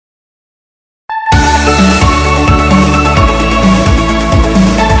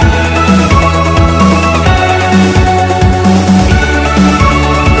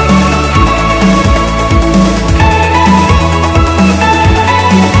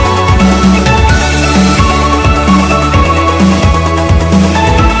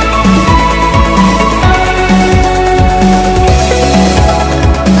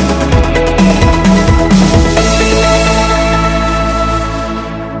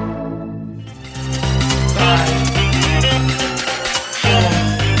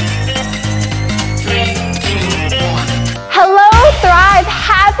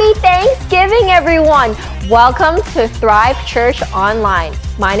everyone. Welcome to Thrive Church Online.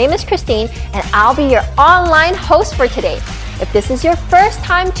 My name is Christine, and I'll be your online host for today. If this is your first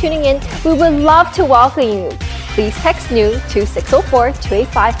time tuning in, we would love to welcome you. Please text NEW to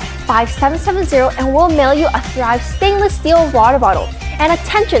 604-285-5770 and we'll mail you a Thrive stainless steel water bottle. And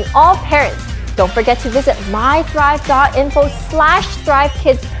attention, all parents, don't forget to visit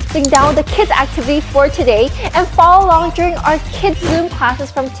mythrive.info/thrivekids so you can download the kids activity for today and follow along during our kids Zoom classes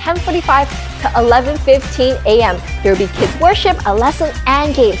from 10:45 to 11:15 a.m. There will be kids worship, a lesson,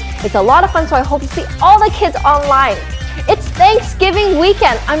 and games. It's a lot of fun, so I hope to see all the kids online. It's Thanksgiving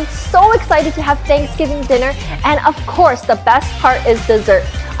weekend. I'm so excited to have Thanksgiving dinner, and of course, the best part is dessert.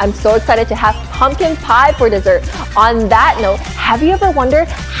 I'm so excited to have pumpkin pie for dessert. On that note, have you ever wondered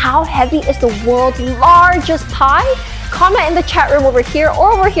how heavy is the world's largest pie? Comment in the chat room over here,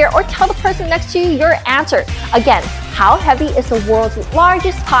 or tell the person next to you your answer. Again, how heavy is the world's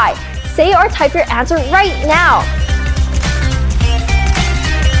largest pie? Say or type your answer right now.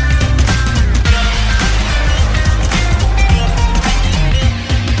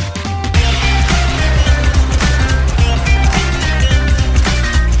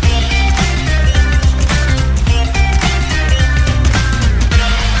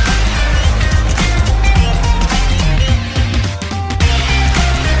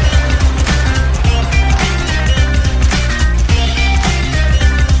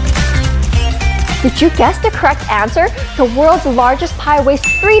 Did you guess the correct answer? The world's largest pie weighs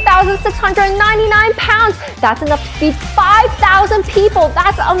 3,699 pounds. That's enough to feed 5,000 people.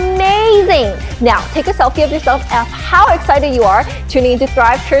 That's amazing. Now, take a selfie of yourself of how excited you are tuning into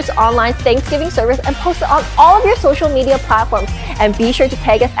Thrive Church Online Thanksgiving service and post it on all of your social media platforms. And be sure to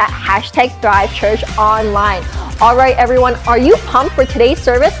tag us at #ThriveChurchOnline. All right, everyone, are you pumped for today's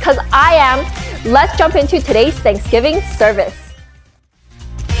service? Because I am. Let's jump into today's Thanksgiving service.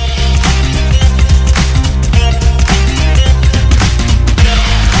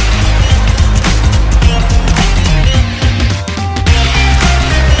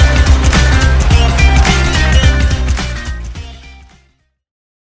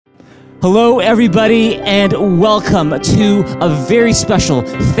 Hello, everybody, and welcome to a very special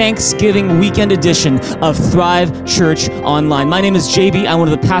Thanksgiving weekend edition of Thrive Church Online. My name is JB. I'm one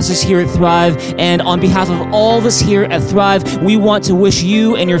of the pastors here at Thrive, and on behalf of all of us here at Thrive, we want to wish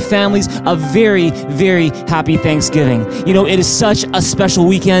you and your families a very, very happy Thanksgiving. You know, it is such a special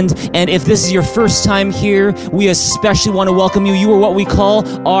weekend, and if this is your first time here, we especially want to welcome you. You are what we call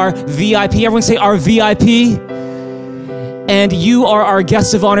our VIP. Everyone say our VIP. And you are our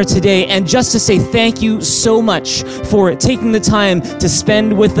guest of honor today. And just to say thank you so much for taking the time to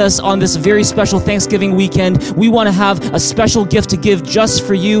spend with us on this very special Thanksgiving weekend. We want to have a special gift to give just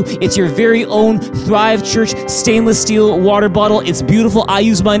for you. It's your very own Thrive Church stainless steel water bottle. It's beautiful. I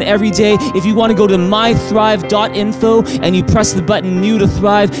use mine every day. If you want to go to mythrive.info and you press the button New to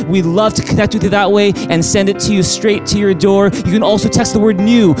Thrive, we'd love to connect with you that way and send it to you straight to your door. You can also text the word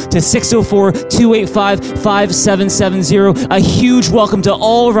NEW to 604-285-5770. A huge welcome to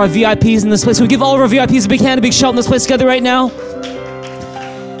all of our VIPs in this place. Can we give all of our VIPs a big hand, a big shout in this place together right now?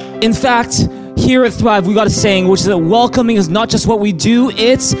 In fact, here at Thrive, we got a saying, which is that welcoming is not just what we do,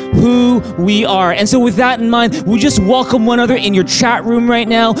 it's who we are. And so with that in mind, we just welcome one another in your chat room right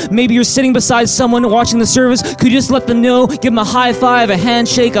now. Maybe you're sitting beside someone watching the service. Could you just let them know, give them a high five, a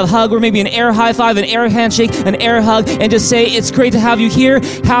handshake, a hug, or maybe an air high five, an air handshake, an air hug, and just say, it's great to have you here.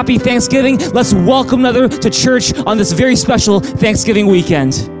 Happy Thanksgiving. Let's welcome another to church on this very special Thanksgiving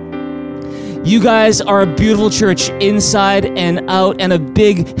weekend. You guys are a beautiful church inside and out, and a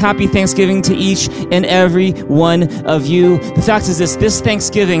big happy Thanksgiving to each and every one of you. The fact is this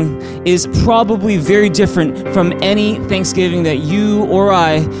Thanksgiving is probably very different from any Thanksgiving that you or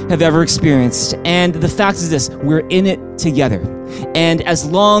I have ever experienced. And the fact is this, we're in it together. And as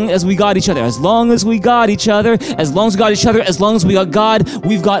long as we got each other, as long as we got God,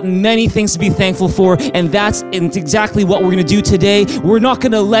 we've got many things to be thankful for. And that's exactly what we're going to do today. We're not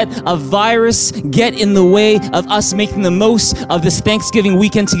going to let a virus get in the way of us making the most of this Thanksgiving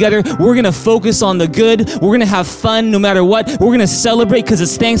weekend together. We're going to focus on the good. We're going to have fun no matter what. We're going to celebrate because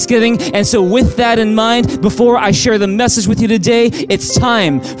it's Thanksgiving. And so with that in mind, before I share the message with you today, it's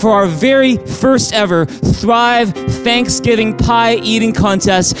time for our very first ever Thrive Thanksgiving Pie Eating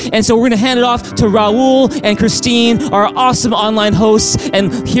Contest. And so we're going to hand it off to Raul and Christine, our awesome online hosts.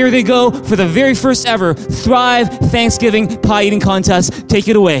 And here they go for the very first ever Thrive Thanksgiving Pie Eating Contest. Take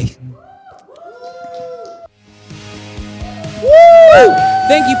it away. Woo!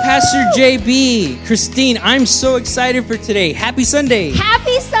 Thank you, Pastor JB. Christine, I'm so excited for today. Happy Sunday.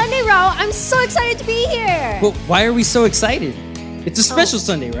 Happy Sunday, Raul. I'm so excited to be here. Well, why are we so excited? It's a special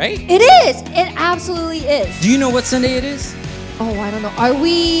Sunday, right? It is. It absolutely is. Do you know what Sunday it is? Oh, I don't know. Are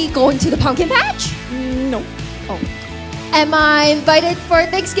we going to the pumpkin patch? No. Oh. Am I invited for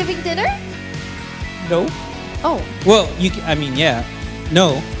Thanksgiving dinner? No. Oh. Well, yeah.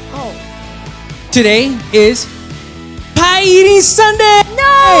 No. Oh. Today is Pie Eating Sunday!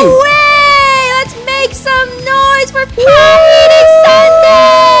 No way! Let's make some noise for Pie Eating Sunday!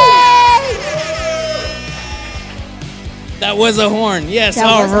 That was a horn. Yes, That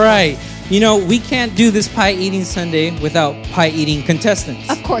all was a right. You know, we can't do this Pie Eating Sunday without pie eating contestants.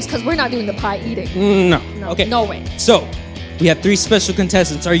 Of course, because we're not doing the pie eating. No. Okay. No way. So, we have 3 special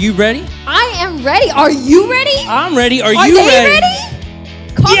contestants. Are you ready? I am ready. Are you ready? I'm ready. Are Are you they ready?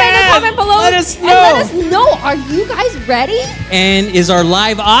 Comment Yes! and comment below. Let us And let us know. know. Are you guys ready? And is our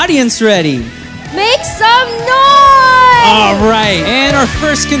live audience ready? Make some noise! All right. And our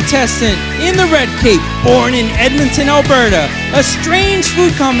first contestant in the red cape, born in Edmonton, Alberta. A strange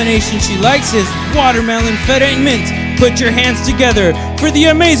food combination she likes is watermelon, feta, and mint. Put your hands together for the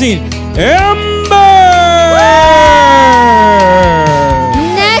amazing Amber!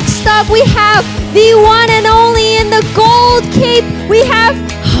 Next up, we have the one and only in the gold cape. We have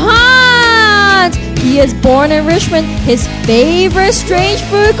Hans. He is born in Richmond. His favorite strange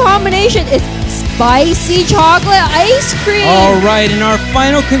food combination is spicy chocolate ice cream. All right, and our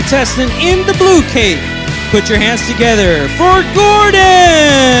final contestant in the blue cape. Put your hands together for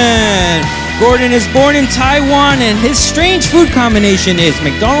Gordon. Gordon is born in Taiwan, and his strange food combination is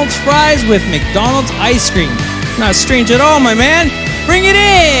McDonald's fries with McDonald's ice cream. Not strange at all, my man. Bring it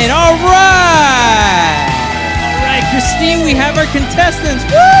in. All right. All right, Christine, we have our contestants.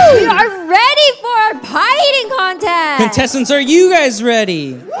 Woo! We are ready for our pie eating contest. Contestants, are you guys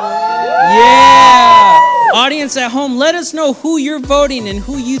ready? Yeah! Audience at home, let us know who you're voting and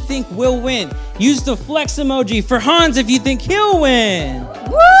who you think will win. Use the flex emoji for Hans if you think he'll win.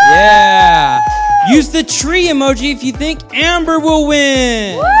 Woo! Yeah! Use the tree emoji if you think Amber will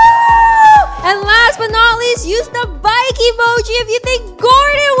win. Woo! And last but not least, use the bike emoji if you think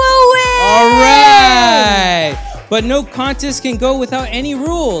Gordon will win. All right! But no contest can go without any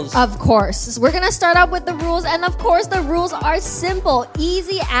rules. Of course. We're going to start out with the rules. And of course, the rules are simple.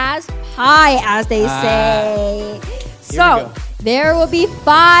 Easy as pie, as they say. So, there will be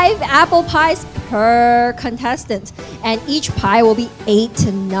 5 apple pies per contestant. And each pie will be 8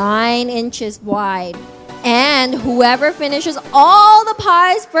 to 9 inches wide. And whoever finishes all the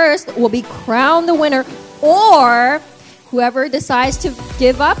pies first will be crowned the winner. Or whoever decides to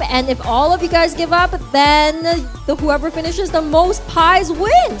give up, and if all of you guys give up, then whoever finishes the most pies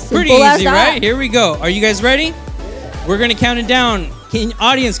wins. Pretty Simple as easy, that. right? Here we go. Are you guys ready? We're going to count it down.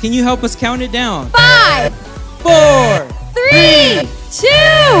 Audience, can you help us count it down? 5, 4, 3, 2,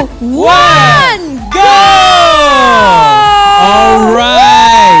 1, go! All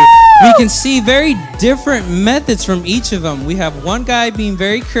right. We can see very different methods from each of them. We have one guy being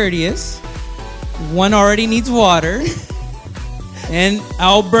very courteous. One already needs water. And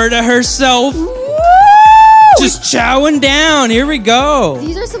Alberta herself just chowing down. Here we go.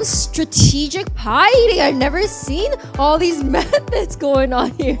 These are some strategic pie eating. I've never seen all these methods going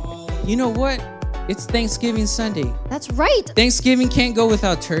on here. You know what? It's Thanksgiving Sunday. That's right. Thanksgiving can't go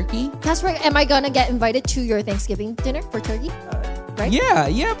without turkey. That's right. Am I going to get invited to your Thanksgiving dinner for turkey? Right? Yeah,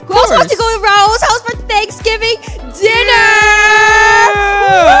 of Who else course. wants to go to Raul's house for Thanksgiving dinner?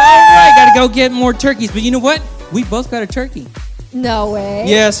 All right, gotta go get more turkeys. But you know what? We both got a turkey. No way.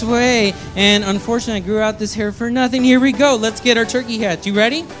 Yes way. And unfortunately, I grew out this hair for nothing. Here we go. Let's get our turkey hat. You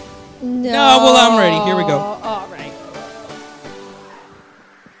ready? No. Well, I'm ready. Here we go. All right.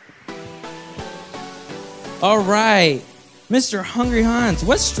 All right. Mr. Hungry Hans,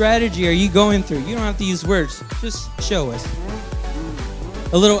 what strategy are you going through? You don't have to use words. Just show us.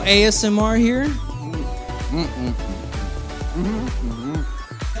 A little ASMR here.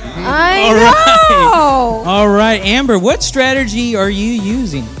 I All know. All right, Amber, what strategy are you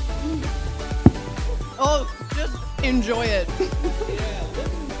using? Oh, just enjoy it.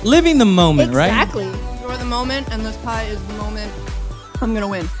 Living the moment, right? Exactly. Enjoy the moment, and this pie is the moment I'm gonna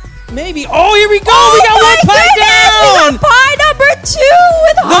win. Maybe. Oh, here we go. We got one pie down. We got pie number 2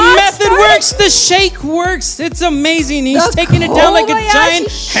 with The hot method start. works. The shake works. It's amazing. He's The taking it down like a Kobayashi giant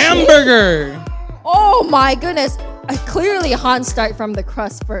shake. hamburger. Oh my goodness. Clearly, Hans start from the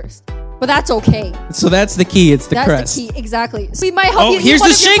crust first. But that's okay. So that's the key. It's the That's crust. the key. Exactly. So we might help Oh, you eat here's one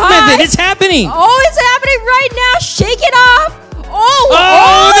the of your shake pies. method. It's happening. Oh, it's happening right now. Shake it off. Oh,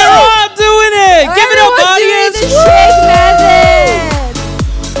 Oh, they're all doing it. Give it up, Everyone's audience. doing the shake method.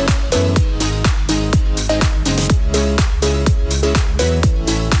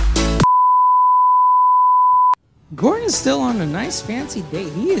 Gordon's still on a nice fancy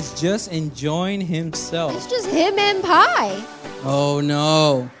date. He is just enjoying himself. It's just him and pie. Oh,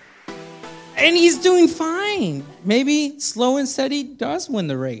 no. And he's doing fine. Maybe slow and steady does win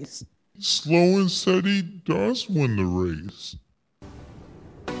the race. Slow and steady does win the race.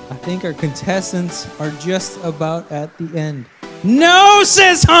 I think our contestants are just about at the end. No,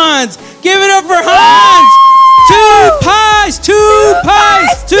 says Hans. Give it up for Hans. 2 pies, 2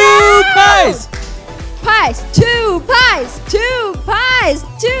 pies, 2 pies. Pies, 2 pies, 2 pies,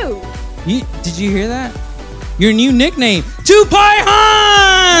 2. Did you hear that? Your new nickname, 2 Pie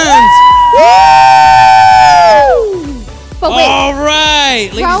Hans. Woo! But wait, All right,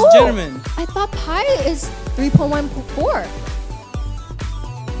 ladies Raul, and gentlemen. I thought pi is 3.14.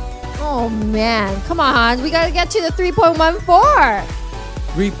 Oh man, come on, Hans. We gotta get to the 3.14.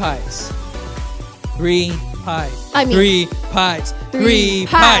 3 pies. 3 pies. I mean, 3 pies. 3 3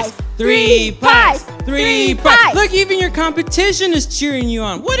 pies. 3 pies. 3 3 pies. pies. Look, even your competition is cheering you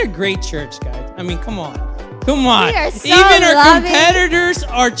on. What a great church, guys. I mean, come on. Come on. We are so Even our loving. competitors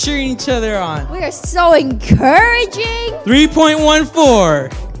are cheering each other on. We are so encouraging.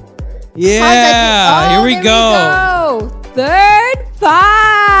 3.14. Yeah, Hans, here we go. Third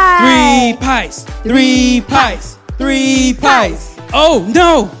pie. 3 pies. 3 pies. 3 pies. Oh,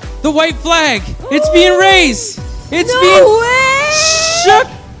 no. The white flag. It's being raised. It's No being way. shook.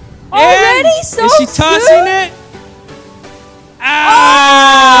 Already And so is she tossing soon? it?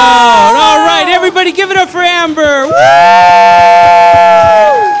 Out. All right, everybody give it up for Amber. Woo!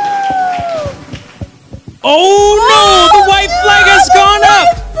 Oh, no. The white flag has gone up.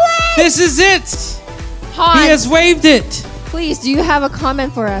 This is it. Hans, He has waved it. please, do you have a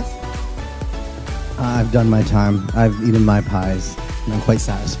comment for us? I've done my time. I've eaten my pies, and I'm quite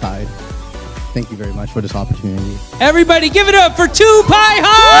satisfied. Thank you very much for this opportunity. Everybody give it up for 2 Pie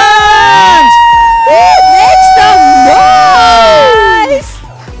Hans. Make some noise!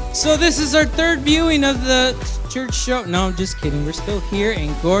 So this is our third viewing of the church show. No, I'm just kidding. We're still here,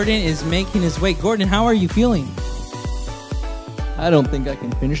 and Gordon is making his way. Gordon, how are you feeling? I don't think I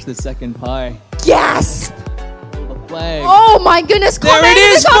can finish the second pie. Yes! The flag. Oh my goodness! There Comment it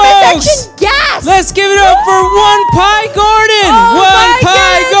in is, the comment folks! section. Yes! Let's give it up for 1 Pie Gordon. Oh 1 my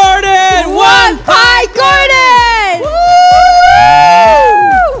Pie Gordon. 1 pie Gordon!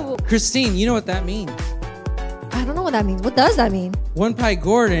 Woo! Christine, you know what that means? I don't know what that means. What does that mean? 1 Pie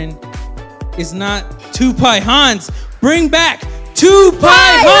Gordon is not 2 Pie Hans. Bring back 2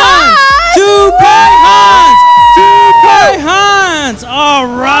 Pie Hans. 2 Pie Hans. 2 Pie Hans. All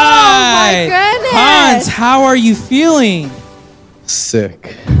right. goodness. Hans, how are you feeling?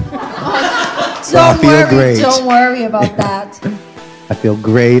 Sick. Don't feel worry. great. Don't worry about that. I feel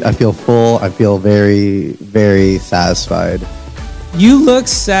great. I feel full. I feel very, very satisfied. You look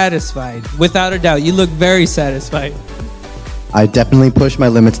satisfied. Without a doubt, you look very satisfied. I definitely pushed my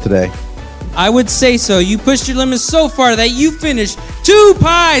limits today. I would say so. You pushed your limits so far that you finished 2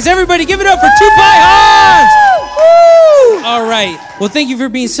 pies. Everybody give it up for 2 Pie Hans. All right. Well, thank you for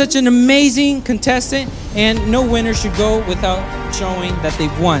being such an amazing contestant. And no winner should go without showing that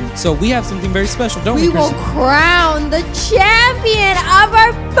they've won. So we have something very special, don't we, We will Kristen? crown the champion of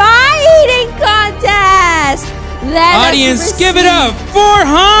our pie eating contest. Let us Audience, give it receive up for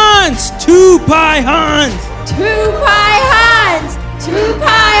Hans. 2 Pie Hans. 2 pie Hans. 2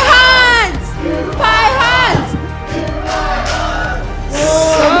 pie Hans. 2 pie Hans.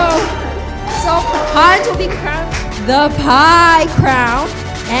 So Hans will be crowned the pie crown,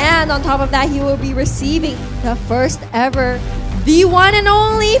 and on top of that, he will be receiving the the one and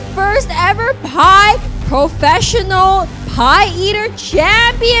only first ever pie professional pie eater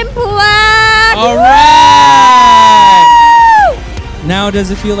champion plaque. All right. Now, does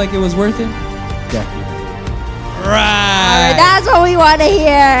it feel like it was worth it? Definitely. Right. That's what we want to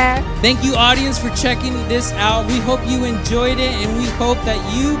hear. Thank you, audience, for checking this out. We hope you enjoyed it, and we hope that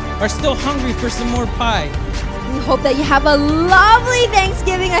you are still hungry for some more pie. We hope that you have a lovely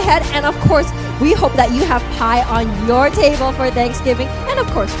Thanksgiving ahead, and of course, we hope that you have pie on your table for Thanksgiving, and of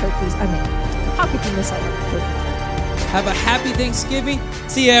course, turkeys. I mean, how could you miss out on turkey? Have a happy Thanksgiving.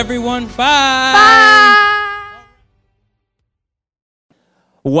 See you, everyone. Bye. Bye.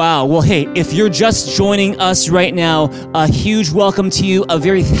 Wow. Well, hey, if you're just joining us right now, a huge welcome to you. A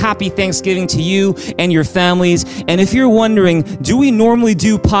very happy Thanksgiving to you and your families. And if you're wondering, do we normally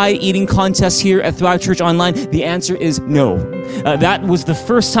do pie eating contests here at Thrive Church Online? The answer is no. That was the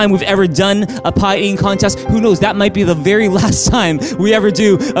first time we've ever done a pie eating contest. Who knows? That might be the very last time we ever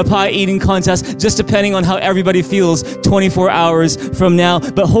do a pie eating contest, just depending on how everybody feels 24 hours from now.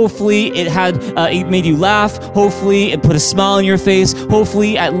 But hopefully it made you laugh. Hopefully it put a smile on your face. Hopefully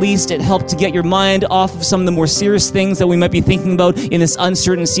hopefully at least it helped to get your mind off of some of the more serious things that we might be thinking about in this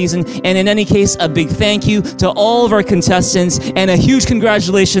uncertain season. And in any case, a big thank you to all of our contestants and a huge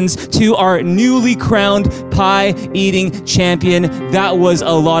congratulations to our newly crowned pie eating champion. That was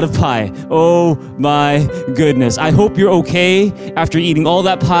a lot of pie. Oh my goodness. I hope you're okay after eating all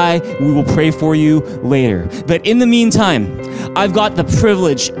that pie. We will pray for you later. But in the meantime, I've got the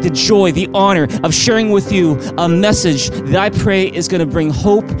privilege, the joy, the honor of sharing with you a message that I pray is going to bring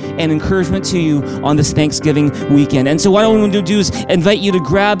hope and encouragement to you on this Thanksgiving weekend. And so what I want to do is invite you to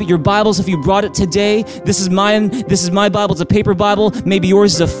grab your Bibles if you brought it today. This is mine. This is my Bible. It's a paper Bible. Maybe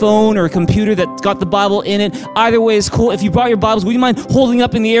yours is a phone or a computer that's got the Bible in it. Either way is cool. If you brought your Bibles, would you mind holding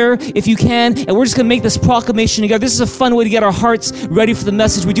up in the air if you can? And we're just going to make this proclamation together. This is a fun way to get our hearts ready for the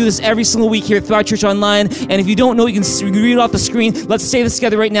message. We do this every single week here at Thrive Church Online. And if you don't know, you can read it off the screen. Let's say this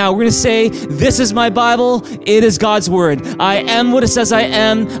together right now. We're going to say, this is my Bible. It is God's word. I am what it says I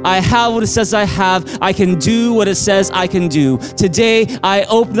am. I have what it says I have. I can do what it says I can do. Today, I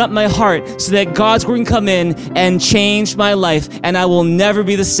open up my heart so that God's word can come in and change my life, and I will never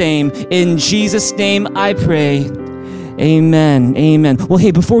be the same. In Jesus' name, I pray. Amen. Amen. Well,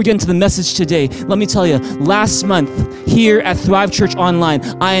 hey, before we get into the message today, let me tell you, last month here at Thrive Church Online,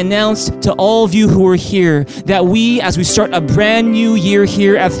 I announced to all of you who are here that as we start a brand new year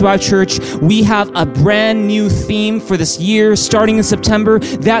here at Thrive Church, we have a brand new theme for this year starting in September.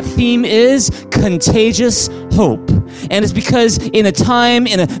 That theme is Contagious Hope. And it's because in a time,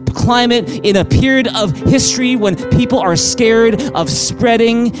 in a climate, in a period of history when people are scared of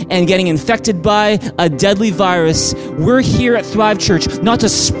spreading and getting infected by a deadly virus, we're here at Thrive Church not to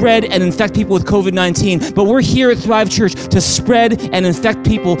spread and infect people with COVID-19, but we're here at Thrive Church to spread and infect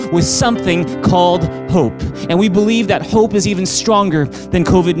people with something called hope. And we believe that hope is even stronger than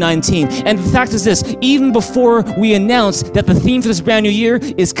COVID-19. And the fact is this, even before we announced that the theme for this brand new year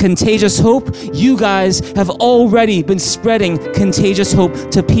is Contagious Hope, you guys have already been spreading contagious hope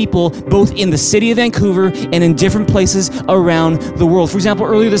to people both in the city of Vancouver and in different places around the world. For example,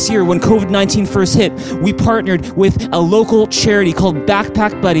 earlier this year when COVID-19 first hit, we partnered with a local charity called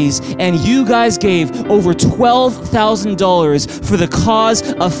Backpack Buddies, and you guys gave over $12,000 for the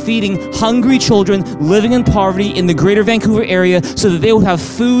cause of feeding hungry children living in poverty in the greater Vancouver area so that they would have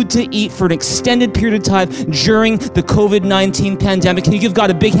food to eat for an extended period of time during the COVID-19 pandemic. Can you give God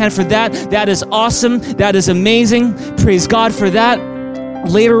a big hand for that? That is awesome. That is amazing. Praise God for that.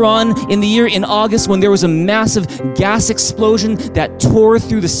 Later on in the year, in August, when there was a massive gas explosion that tore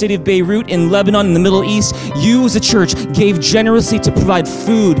through the city of Beirut in Lebanon in the Middle East, you as a church gave generously to provide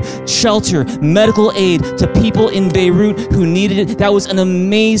food, shelter, medical aid to people in Beirut who needed it. That was an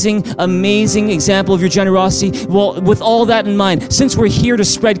amazing, amazing example of your generosity. Well, with all that in mind, since we're here to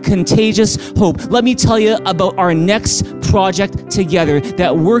spread contagious hope, let me tell you about our next project together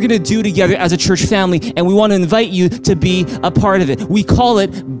that we're going to do together as a church family, and we want to invite you to be a part of it. We call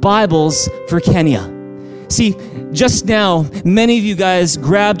it Bibles for Kenya. See, just now, many of you guys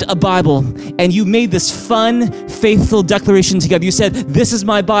grabbed a Bible and you made this fun, faithful declaration together. You said, this is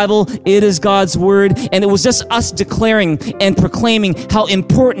my Bible, it is God's word. And it was just us declaring and proclaiming how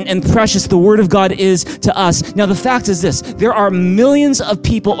important and precious the word of God is to us. Now, the fact is this, there are millions of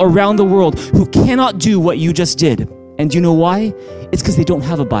people around the world who cannot do what you just did. And do you know why? It's because they don't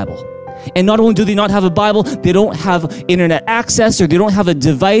have a Bible. And not only do they not have a Bible, they don't have internet access, or they don't have a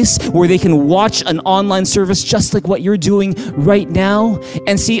device where they can watch an online service just like what you're doing right now.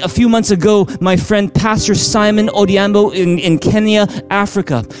 And see, a few months ago, my friend Pastor Simon Odhiambo in Kenya,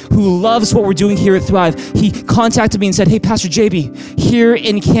 Africa, who loves what we're doing here at Thrive, he contacted me and said, hey, Pastor JB, here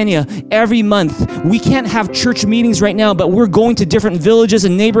in Kenya, every month, we can't have church meetings right now, but we're going to different villages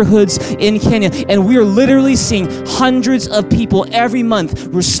and neighborhoods in Kenya, and we are literally seeing hundreds of people every month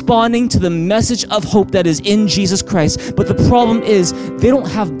responding to the message of hope that is in Jesus Christ. But the problem is they don't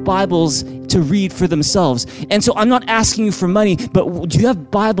have Bibles to read for themselves. And so I'm not asking you for money, but do you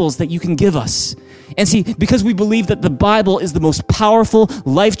have Bibles that you can give us? And see, because we believe that the Bible is the most powerful,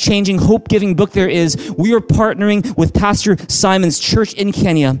 life-changing, hope-giving book there is, we are partnering with Pastor Simon's church in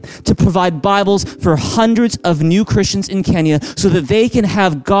Kenya to provide Bibles for hundreds of new Christians in Kenya so that they can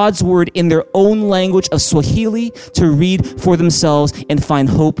have God's word in their own language of Swahili to read for themselves and find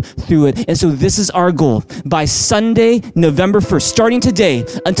hope through it. And so this is our goal. By Sunday, November 1st, starting today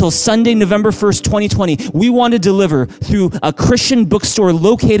until Sunday, November 1st, 2020, we want to deliver through a Christian bookstore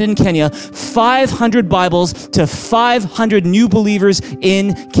located in Kenya 500 500 Bibles to 500 new believers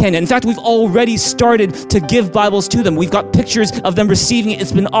in Kenya. In fact, we've already started to give Bibles to them. We've got pictures of them receiving it.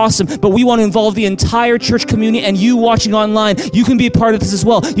 It's been awesome, but we want to involve the entire church community, and you watching online, you can be a part of this as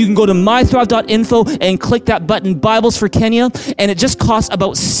well. You can go to mythrive.info and click that button, Bibles for Kenya, and it just costs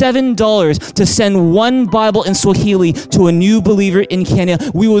about $7 to send one Bible in Swahili to a new believer in Kenya.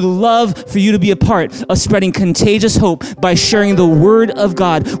 We would love for you to be a part of spreading contagious hope by sharing the Word of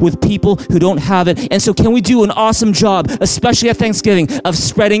God with people who don't have it. And so can we do an awesome job, especially at Thanksgiving, of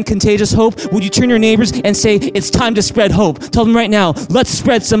spreading contagious hope? Would you turn your neighbors and say, it's time to spread hope? Tell them right now, let's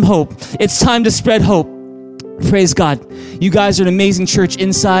spread some hope. It's time to spread hope. Praise God. You guys are an amazing church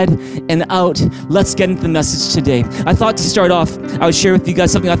inside and out. Let's get into the message today. I thought to start off, I would share with you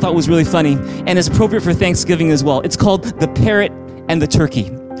guys something I thought was really funny and is appropriate for Thanksgiving as well. It's called The Parrot and the Turkey.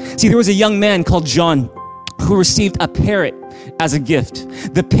 See, there was a young man called John who received a parrot as a gift.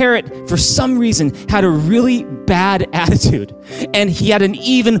 The parrot, for some reason, had a really bad attitude, and he had an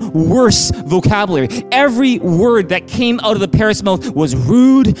even worse vocabulary. Every word that came out of the parrot's mouth was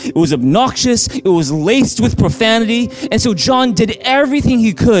rude, it was obnoxious, it was laced with profanity, and so John did everything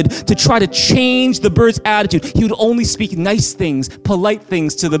he could to try to change the bird's attitude. He would only speak nice things, polite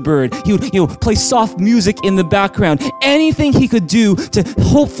things to the bird. He would, play soft music in the background. Anything he could do to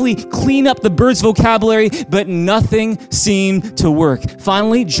hopefully clean up the bird's vocabulary, but nothing seemed to work.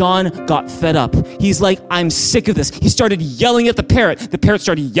 Finally, John got fed up. He's like, I'm sick of this. He started yelling at the parrot. The parrot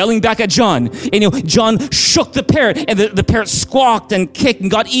started yelling back at John. And John shook the parrot, and the parrot squawked and kicked and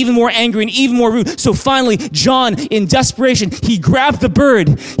got even more angry and even more rude. So finally, John, in desperation, he grabbed the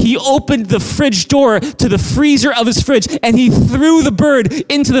bird. He opened the fridge door to the freezer of his fridge, and he threw the bird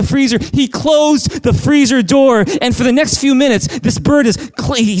into the freezer. He closed the freezer door, and for the next few minutes, this bird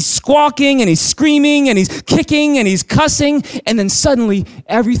he's squawking and he's screaming and he's kicking and he's cussing, and then suddenly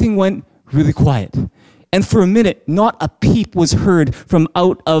everything went really quiet. And for a minute, not a peep was heard from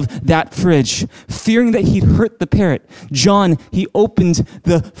out of that fridge. Fearing that he'd hurt the parrot, John, he opened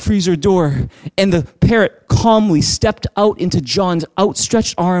the freezer door, and the parrot calmly stepped out into John's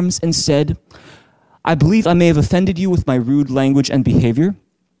outstretched arms and said, I believe I may have offended you with my rude language and behavior.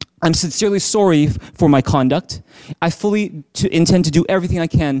 I'm sincerely sorry for my conduct. I fully intend to do everything I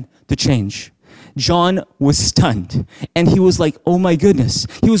can to change. John was stunned, and he was like, oh my goodness.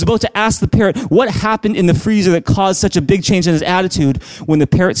 He was about to ask the parrot what happened in the freezer that caused such a big change in his attitude when the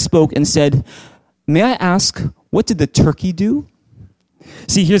parrot spoke and said, may I ask, what did the turkey do?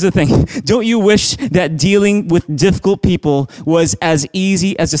 See, here's the thing. Don't you wish that dealing with difficult people was as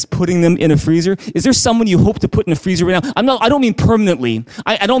easy as just putting them in a freezer? Is there someone you hope to put in a freezer right now? I don't mean permanently.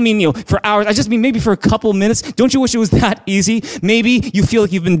 I don't mean, for hours. I just mean maybe for a couple minutes. Don't you wish it was that easy? Maybe you feel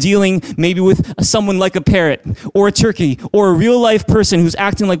like you've been dealing maybe with someone like a parrot or a turkey or a real life person who's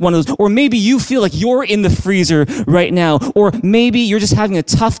acting like one of those. Or maybe you feel like you're in the freezer right now. Or maybe you're just having a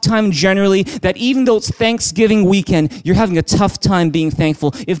tough time generally, that even though it's Thanksgiving weekend, you're having a tough time being thankful.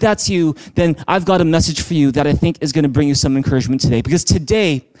 If that's you, then I've got a message for you that I think is going to bring you some encouragement today. Because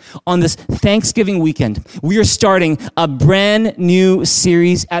today, on this Thanksgiving weekend, we are starting a brand new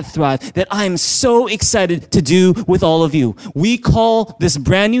series at Thrive that I'm so excited to do with all of you. We call this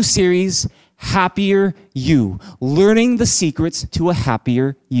brand new series Happier You, learning the secrets to a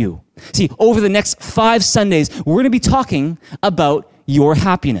happier you. See, over the next 5 Sundays, we're going to be talking about your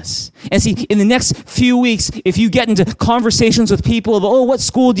happiness. And see, in the next few weeks, if you get into conversations with people about, oh, what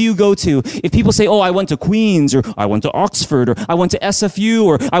school do you go to? If people say, oh, I went to Queens, or I went to Oxford, or I went to SFU,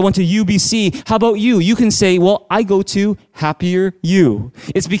 or I went to UBC, how about you? You can say, well, I go to Happier You.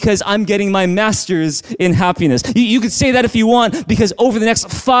 It's because I'm getting my master's in happiness. You could say that if you want, because over the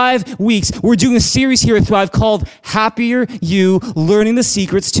next 5 weeks, we're doing a series here at Thrive called Happier You, learning the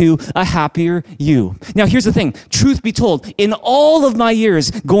secrets to a happier you. Now, here's the thing. Truth be told, in all of my years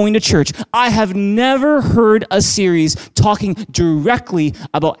going to church, I have never heard a series talking directly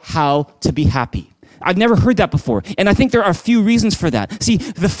about how to be happy. I've never heard that before. And I think there are a few reasons for that. See,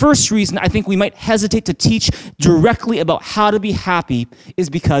 the first reason I think we might hesitate to teach directly about how to be happy is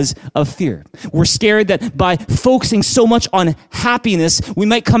because of fear. We're scared that by focusing so much on happiness, we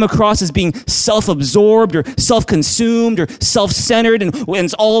might come across as being self-absorbed or self-consumed or self-centered, and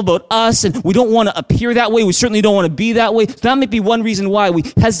it's all about us, and we don't want to appear that way. We certainly don't want to be that way. So that might be one reason why we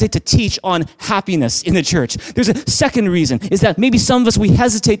hesitate to teach on happiness in the church. There's a second reason, is that maybe some of us, we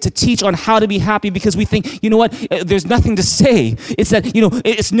hesitate to teach on how to be happy because we think, you know what, there's nothing to say. It's that,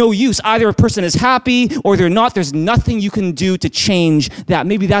 it's no use. Either a person is happy or they're not. There's nothing you can do to change that.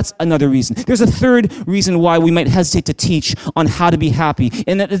 Maybe that's another reason. There's a third reason why we might hesitate to teach on how to be happy.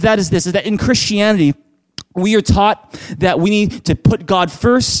 And that is this, is that in Christianity, We are taught that we need to put God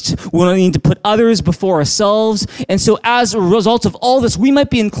first. We need to put others before ourselves. And so as a result of all this, we might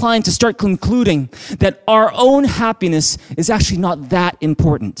be inclined to start concluding that our own happiness is actually not that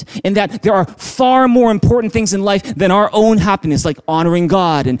important, and that there are far more important things in life than our own happiness, like honoring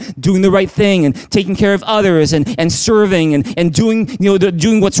God and doing the right thing and taking care of others and serving and doing,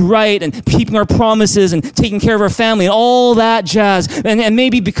 doing what's right and keeping our promises and taking care of our family and all that jazz. And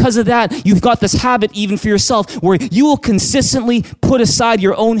maybe because of that, you've got this habit even for yourself where you will consistently put aside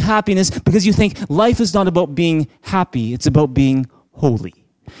your own happiness because you think life is not about being happy, it's about being holy.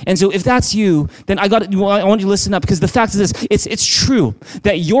 And so if that's you, then I want you to listen up, because the fact is this, it's true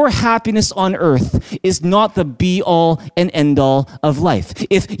that your happiness on earth is not the be-all and end-all of life.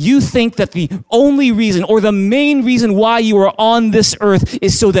 If you think that the only reason or the main reason why you are on this earth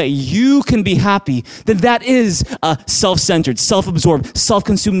is so that you can be happy, then that is a self-centered, self-absorbed,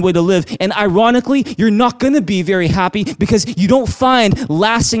 self-consumed way to live. And ironically, you're not going to be very happy because you don't find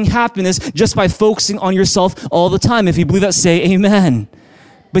lasting happiness just by focusing on yourself all the time. If you believe that, say amen.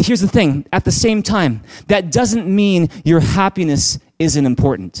 But here's the thing, at the same time, that doesn't mean your happiness isn't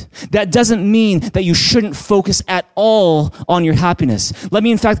important. That doesn't mean that you shouldn't focus at all on your happiness. Let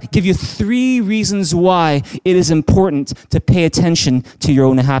me, in fact, give you 3 reasons why it is important to pay attention to your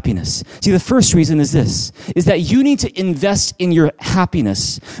own happiness. See, the first reason is this, is that you need to invest in your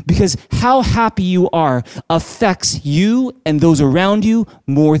happiness, because how happy you are affects you and those around you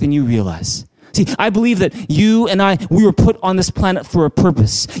more than you realize. See, I believe that you and we were put on this planet for a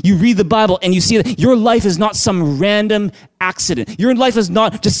purpose. You read the Bible and you see that your life is not some random accident. Your life is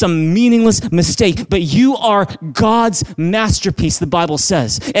not just some meaningless mistake, but you are God's masterpiece, the Bible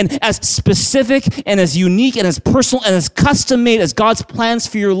says. And as specific and as unique and as personal and as custom-made as God's plans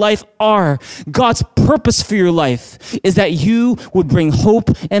for your life are, God's purpose for your life is that you would bring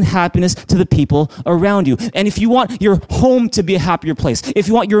hope and happiness to the people around you. And if you want your home to be a happier place, if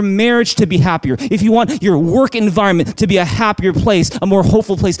you want your marriage to be happier, if you want your work environment to be a happier place, a more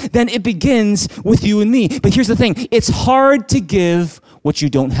hopeful place, then it begins with you and me. But here's the thing, it's hard to give what you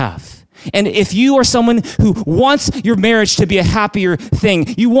don't have. And if you are someone who wants your marriage to be a happier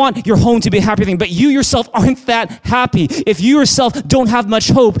thing, you want your home to be a happier thing, but you yourself aren't that happy, if you yourself don't have much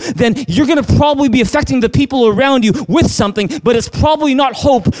hope, then you're going to probably be affecting the people around you with something, but it's probably not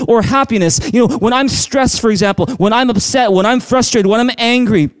hope or happiness. When I'm stressed, for example, when I'm upset, when I'm frustrated, when I'm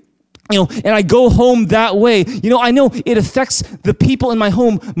angry, and I go home that way, I know it affects the people in my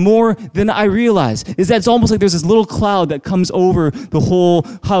home more than I realize. Is that it's almost like there's this little cloud that comes over the whole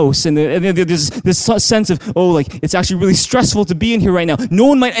house, and there's this sense of, it's actually really stressful to be in here right now. No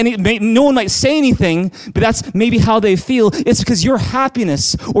one might say anything, but that's maybe how they feel. It's because your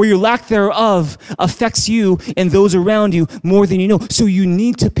happiness or your lack thereof affects you and those around you more than you know. So you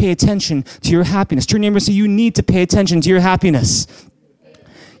need to pay attention to your happiness. To your neighbor and say, you need to pay attention to your happiness.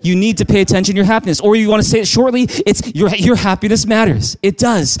 You need to pay attention to your happiness. Or you want to say it shortly, it's your happiness matters. It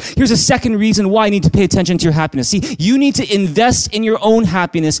does. Here's a second reason why you need to pay attention to your happiness. See, you need to invest in your own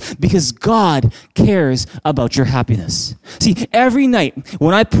happiness because God cares about your happiness. See, every night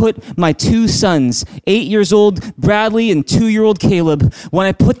when I put my 2 sons, 8 years old Bradley and 2-year-old Caleb, when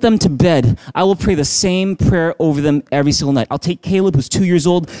I put them to bed, I will pray the same prayer over them every single night. I'll take Caleb, who's 2 years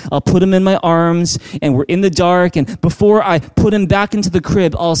old, I'll put him in my arms, and we're in the dark, and before I put him back into the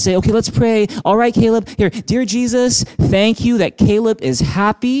crib, I'll say, okay, let's pray. All right, Caleb, here, dear Jesus, thank you that Caleb is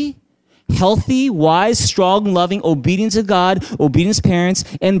happy, healthy, wise, strong, loving, obedient to God, obedient to parents,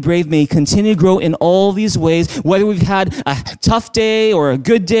 and brave. May he continue to grow in all these ways. Whether we've had a tough day or a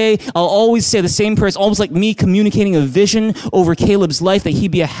good day, I'll always say the same prayer. It's almost like me communicating a vision over Caleb's life, that he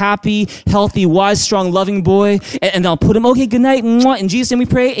be a happy, healthy, wise, strong, loving boy. And I'll put him, okay, good night. Mwah. In Jesus' name we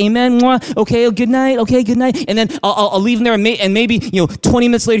pray. Amen. Mwah. Okay, good night. Okay, good night. And then I'll leave him there, and maybe 20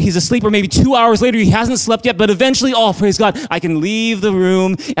 minutes later he's asleep, or maybe 2 hours later he hasn't slept yet, but eventually, praise God, I can leave the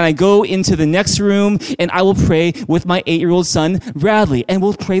room and I go into the next room and I will pray with my 8-year-old son, Bradley, and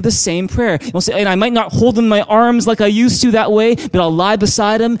we'll pray the same prayer. And I might not hold him in my arms like I used to that way, but I'll lie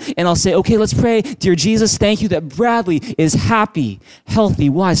beside him and I'll say, okay, let's pray. Dear Jesus, thank you that Bradley is happy, healthy,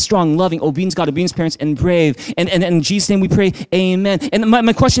 wise, strong, loving, obedient to God, obedient to parents, and brave. And in Jesus' name we pray, amen. And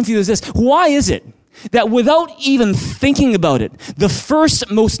my question for you is this: why is it that without even thinking about it, the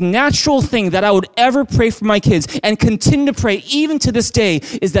first most natural thing that I would ever pray for my kids and continue to pray even to this day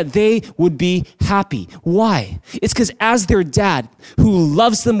is that they would be happy? Why? It's because as their dad, who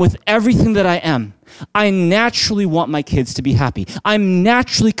loves them with everything that I am, I naturally want my kids to be happy. I'm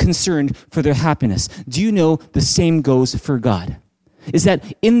naturally concerned for their happiness. Do you know the same goes for God? is that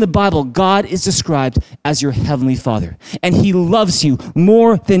in the Bible, God is described as your heavenly Father. And he loves you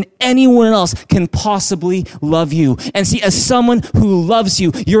more than anyone else can possibly love you. And see, as someone who loves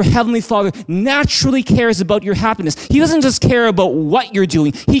you, your heavenly Father naturally cares about your happiness. He doesn't just care about what you're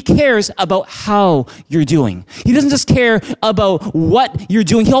doing. He cares about how you're doing. He doesn't just care about what you're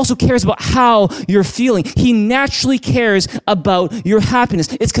doing. He also cares about how you're feeling. He naturally cares about your happiness.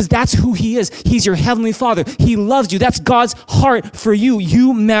 It's because that's who he is. He's your heavenly Father. He loves you. That's God's heart for you.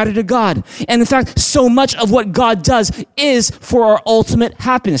 You matter to God. And in fact, so much of what God does is for our ultimate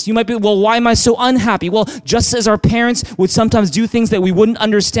happiness. You might be, well, why am I so unhappy? Well, just as our parents would sometimes do things that we wouldn't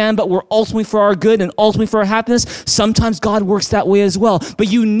understand, but were ultimately for our good and ultimately for our happiness, sometimes God works that way as well.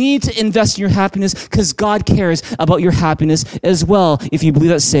 But you need to invest in your happiness because God cares about your happiness as well. If you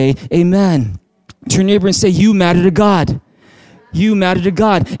believe that, say amen. Turn to your neighbor and say, you matter to God. You matter to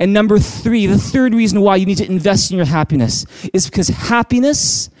God. And number 3, the third reason why you need to invest in your happiness is because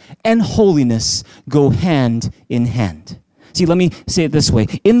happiness and holiness go hand in hand. See, let me say it this way.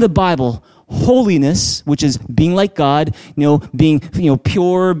 In the Bible, holiness, which is being like God, being,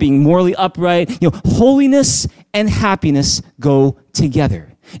 pure, being morally upright, holiness and happiness go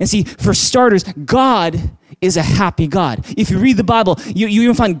together. And see, for starters, God is a happy God. If you read the Bible,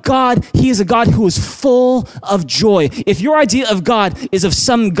 you'll find God, he is a God who is full of joy. If your idea of God is of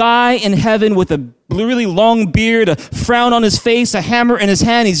some guy in heaven with a really long beard, a frown on his face, a hammer in his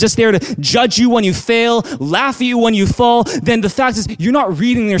hand, he's just there to judge you when you fail, laugh at you when you fall, then the fact is you're not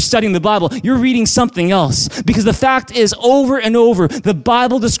reading or studying the Bible. You're reading something else. Because the fact is, over and over, the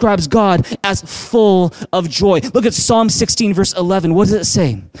Bible describes God as full of joy. Look at Psalm 16, verse 11. What does it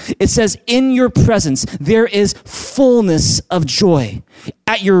say? It says, in your presence there is fullness of joy.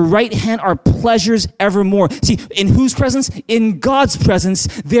 At your right hand are pleasures evermore. See, in whose presence? In God's presence,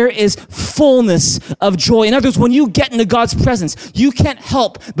 there is fullness of joy. In other words, when you get into God's presence, you can't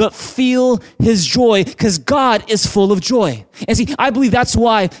help but feel his joy because God is full of joy. And see, I believe that's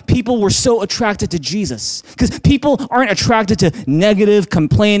why people were so attracted to Jesus. Because people aren't attracted to negative,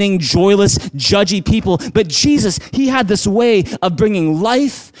 complaining, joyless, judgy people. But Jesus, he had this way of bringing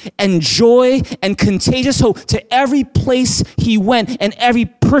life and joy and contagious hope to every place he went and every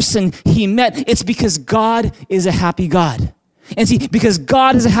person he met. It's because God is a happy God. And see, because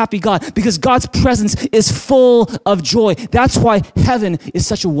God is a happy God, because God's presence is full of joy, that's why heaven is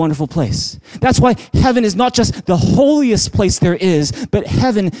such a wonderful place. That's why heaven is not just the holiest place there is, but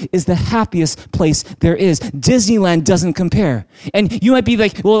heaven is the happiest place there is. Disneyland doesn't compare. And you might be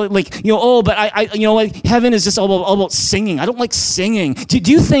like, well, but heaven is just all about singing. I don't like singing. Do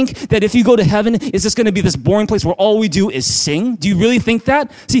you think that if you go to heaven, is this going to be this boring place where all we do is sing? Do you really think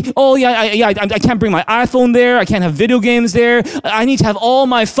that? See, I can't bring my iPhone there. I can't have video games there. I need to have all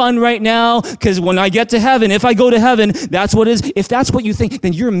my fun right now because when I get to heaven, if I go to heaven, that's what it is. If that's what you think,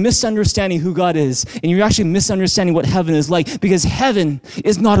 then you're misunderstanding who God is. And you're actually misunderstanding what heaven is like because heaven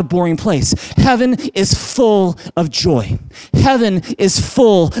is not a boring place. Heaven is full of joy. Heaven is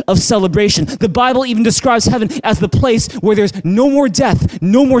full of celebration. The Bible even describes heaven as the place where there's no more death,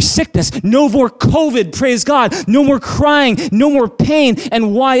 no more sickness, no more COVID, praise God, no more crying, no more pain.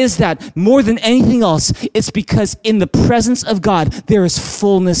 And why is that? More than anything else, it's because in the presence of God, there is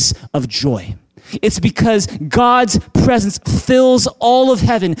fullness of joy. It's because God's presence fills all of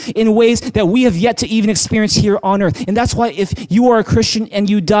heaven in ways that we have yet to even experience here on earth. And that's why if you are a Christian and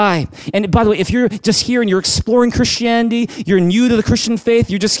you die, and by the way, if you're just here and you're exploring Christianity, you're new to the Christian faith,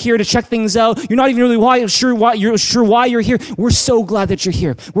 you're just here to check things out, you're not even really sure why you're here, we're so glad that you're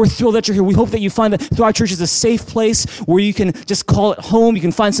here. We're thrilled that you're here. We hope that you find that Thrive Church is a safe place where you can just call it home, you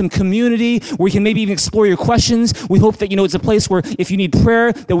can find some community, where you can maybe even explore your questions. We hope that, it's a place where if you need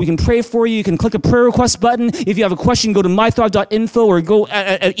prayer, that we can pray for you. You can click a prayer request button. If you have a question, go to mythrive.info or go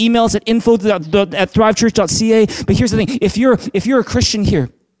at emails at info@thrivechurch.ca. But here's the thing. If you're a Christian here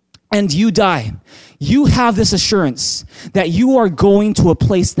and you die, you have this assurance that you are going to a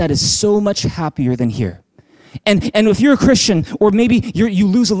place that is so much happier than here. And if you're a Christian, or maybe you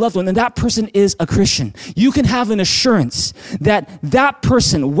lose a loved one, and that person is a Christian, you can have an assurance that that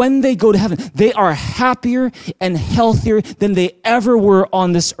person, when they go to heaven, they are happier and healthier than they ever were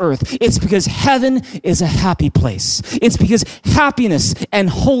on this earth. It's because heaven is a happy place. It's because happiness and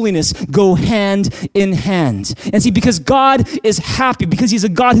holiness go hand in hand. And see, because God is happy, because he's a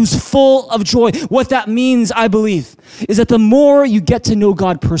God who's full of joy, what that means, I believe, is that the more you get to know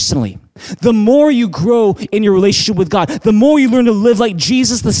God personally, the more you grow in your relationship with God, the more you learn to live like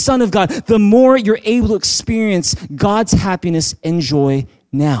Jesus, the Son of God, the more you're able to experience God's happiness and joy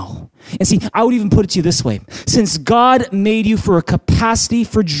now. And see, I would even put it to you this way. Since God made you for a capacity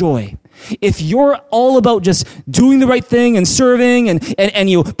for joy, If you're all about just doing the right thing and serving and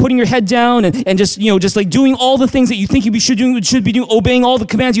you know, putting your head down and just, you know, just like doing all the things that you think you should be doing, obeying all the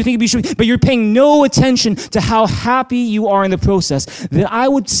commands you think you should, but you're paying no attention to how happy you are in the process, then I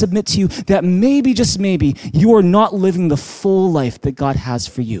would submit to you that maybe, just maybe, you are not living the full life that God has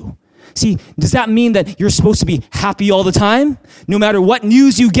for you. See, does that mean that you're supposed to be happy all the time? No matter what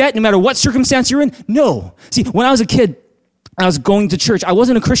news you get, no matter what circumstance you're in? No. See, when I was a kid, I was going to church. I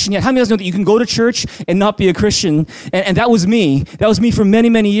wasn't a Christian yet. How many of you guys know that you can go to church and not be a Christian? And that was me. That was me for many,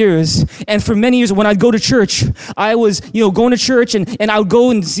 many years. And for many years, when I'd go to church, I was, you know, going to church and I would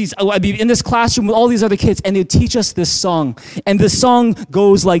go and see, I'd be in this classroom with all these other kids and they'd teach us this song. And the song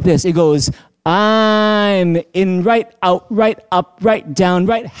goes like this. It goes, I'm in right out, right up, right down,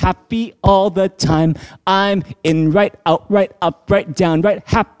 right happy all the time. I'm in right out, right up, right down, right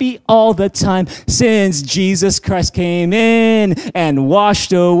happy all the time. Since Jesus Christ came in and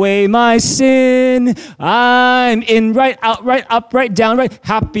washed away my sin, I'm in right out, right up, right down, right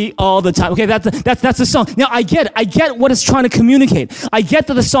happy all the time. Okay, that's the song. Now I get what it's trying to communicate. I get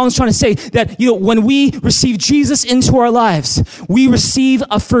that the song's trying to say that, you know, when we receive Jesus into our lives, we receive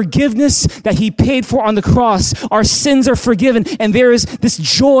a forgiveness that he paid for on the cross. Our sins are forgiven, and there is this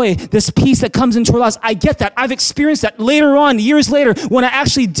joy, this peace that comes into our lives. I get that. I've experienced that later on, years later, when I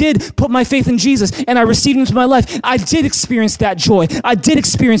actually did put my faith in Jesus and I received him into my life. I did experience that joy. I did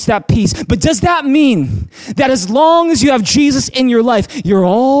experience that peace. But does that mean that as long as you have Jesus in your life, you're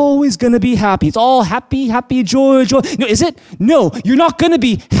always going to be happy? It's all happy, happy, joy, joy. No, is it? No, you're not going to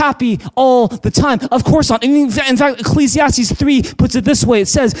be happy all the time. Of course not. In fact, Ecclesiastes 3 puts it this way. It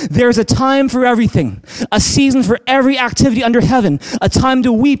says, there's a time for everything, a season for every activity under heaven, a time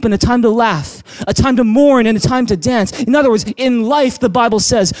to weep and a time to laugh, a time to mourn and a time to dance. In other words, in life, the Bible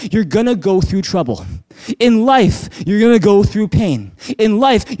says, you're going to go through trouble. In life, you're going to go through pain. In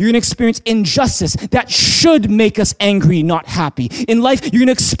life, you're going to experience injustice that should make us angry, not happy. In life, you're going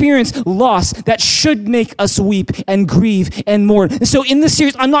to experience loss that should make us weep and grieve and mourn. And so in this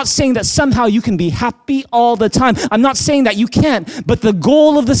series, I'm not saying that somehow you can be happy all the time. I'm not saying that you can't. But the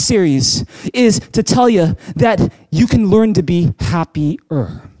goal of the series is to tell you that you can learn to be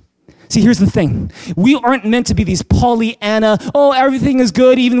happier. See, here's the thing. We aren't meant to be these Pollyanna, oh, everything is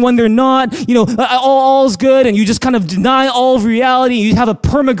good even when they're not, you know, all's good, and you just kind of deny all of reality. You have a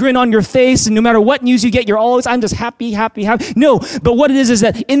perma-grin on your face, and no matter what news you get, you're always, I'm just happy, happy, happy. No, but what it is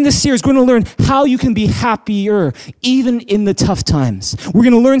that in this series, we're going to learn how you can be happier even in the tough times. We're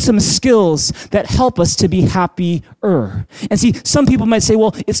going to learn some skills that help us to be happier. And see, some people might say,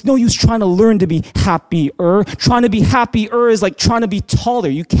 well, it's no use trying to learn to be happier. Trying to be happier is like trying to be taller.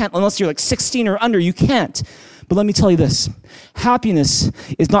 You can't, unless you're like 16 or under, you can't. But let me tell you this. Happiness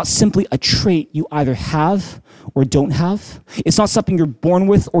is not simply a trait you either have or don't have. It's not something you're born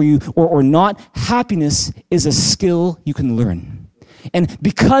with or not. Happiness is a skill you can learn. And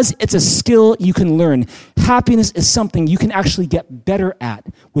because it's a skill you can learn, happiness is something you can actually get better at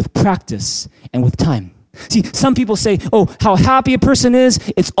with practice and with time. See, some people say, oh, how happy a person is,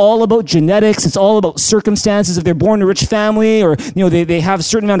 it's all about genetics, it's all about circumstances, if they're born in a rich family or, you know, they have a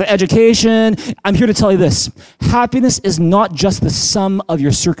certain amount of education. I'm here to tell you this. Happiness is not just the sum of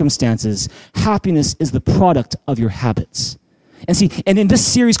your circumstances. Happiness is the product of your habits. And see, and in this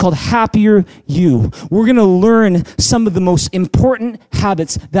series called Happier You, we're going to learn some of the most important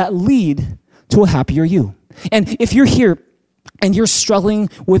habits that lead to a happier you. And if you're here and you're struggling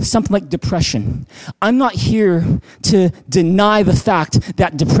with something like depression, I'm not here to deny the fact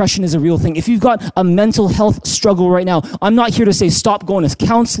that depression is a real thing. If you've got a mental health struggle right now, I'm not here to say stop going to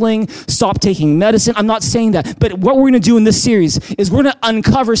counseling, stop taking medicine. I'm not saying that. But what we're going to do in this series is we're going to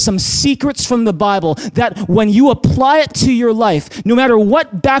uncover some secrets from the Bible that when you apply it to your life, no matter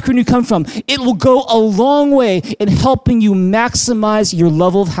what background you come from, it will go a long way in helping you maximize your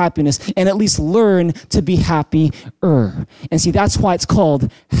level of happiness and at least learn to be happier. And see, that's why it's called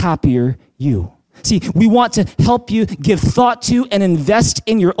Happier You. See, we want to help you give thought to and invest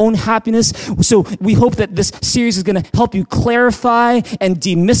in your own happiness. So we hope that this series is going to help you clarify and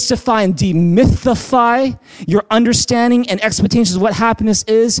demystify and demythify your understanding and expectations of what happiness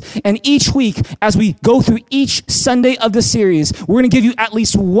is. And each week, as we go through each Sunday of the series, we're going to give you at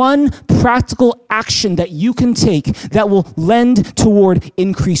least one practical action that you can take that will lend toward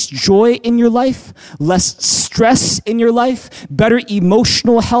increased joy in your life, less stress in your life, better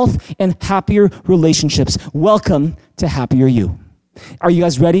emotional health, and happier relationships. Welcome to Happier You. Are you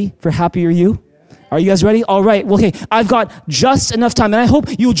guys ready for Happier You? Are you guys ready? All right. Well, okay, I've got just enough time, and I hope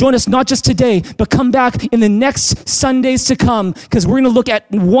you'll join us not just today, but come back in the next Sundays to come, because we're going to look at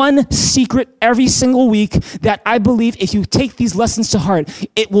one secret every single week that I believe if you take these lessons to heart,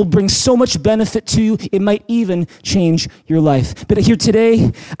 it will bring so much benefit to you. It might even change your life. But here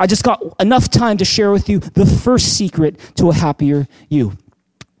today, I just got enough time to share with you the first secret to a happier you.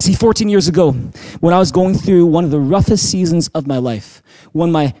 See, 14 years ago, when I was going through one of the roughest seasons of my life,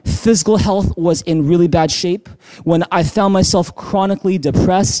 when my physical health was in really bad shape, when I found myself chronically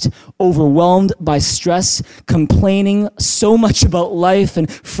depressed, overwhelmed by stress, complaining so much about life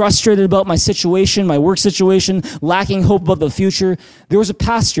and frustrated about my situation, my work situation, lacking hope about the future, there was a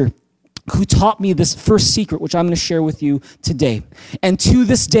pastor who taught me this first secret, which I'm going to share with you today. And to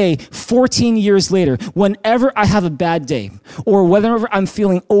this day, 14 years later, whenever I have a bad day, or whenever I'm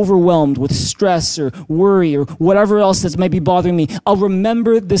feeling overwhelmed with stress or worry or whatever else that might be bothering me, I'll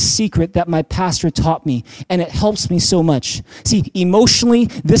remember this secret that my pastor taught me, and it helps me so much. See, emotionally,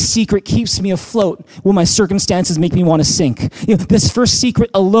 this secret keeps me afloat when my circumstances make me want to sink. This first secret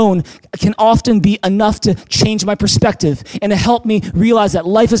alone can often be enough to change my perspective and to help me realize that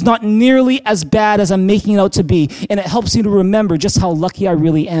life is not nearly as bad as I'm making it out to be. And it helps me to remember just how lucky I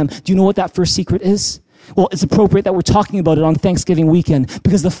really am. Do you know what that first secret is? Well, it's appropriate that we're talking about it on Thanksgiving weekend,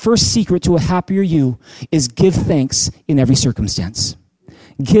 because the first secret to a happier you is give thanks in every circumstance.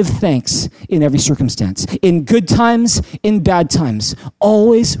 Give thanks in every circumstance. In good times, in bad times.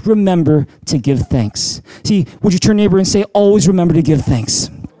 Always remember to give thanks. See, would you turn to your neighbor and say, always remember to give thanks?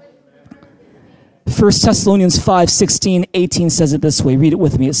 1 Thessalonians 5:16-18 says it this way. Read it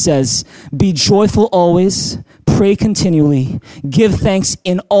with me. It says, be joyful always, pray continually, give thanks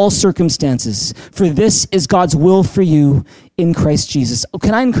in all circumstances, for this is God's will for you in Christ Jesus.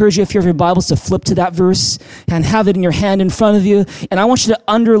 Can I encourage you, if you have your Bibles, to flip to that verse and have it in your hand in front of you? And I want you to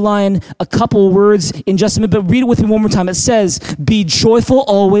underline a couple words in just a minute, but read it with me one more time. It says, be joyful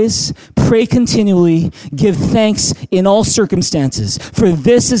always, pray continually, give thanks in all circumstances, for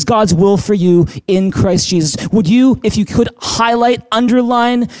this is God's will for you in Christ Jesus. Would you, if you could, highlight,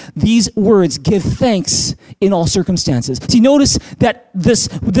 underline these words, give thanks in all circumstances. See, notice that this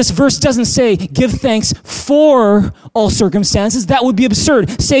verse doesn't say give thanks for all circumstances. That would be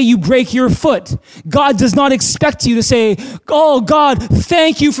absurd. Say you break your foot. God does not expect you to say, oh God,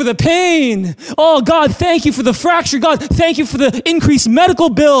 thank you for the pain. Oh God, thank you for the fracture. God, thank you for the increased medical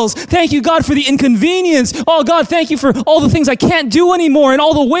bills. Thank you, God, for the inconvenience. Oh God, thank you for all the things I can't do anymore and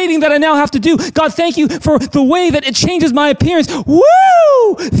all the waiting that I now have to do. God, thank you for the way that it changes my appearance.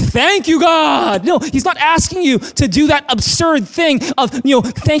 Woo! Thank you, God. No, he's not asking you to do that absurd thing of,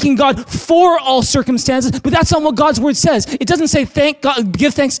 thanking God for all circumstances, but that's not what God's word says. It doesn't say thank God,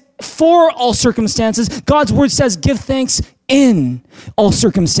 give thanks for all circumstances. God's word says give thanks in all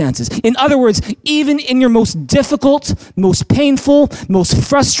circumstances. In other words, even in your most difficult, most painful, most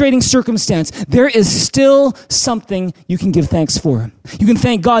frustrating circumstance, there is still something you can give thanks for. You can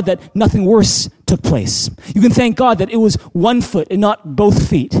thank God that nothing worse took place. You can thank God that it was one foot and not both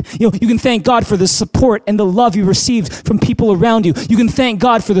feet. You can thank God for the support and the love you received from people around you. You can thank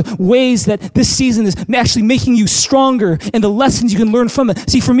God for the ways that this season is actually making you stronger and the lessons you can learn from it.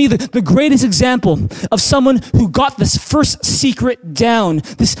 See, for me, the greatest example of someone who got this first secret down,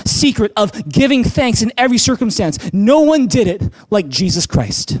 this secret of giving thanks in every circumstance, no one did it like Jesus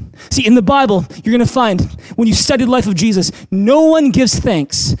Christ. See, in the Bible, you're going to find, when you study the life of Jesus, no one gives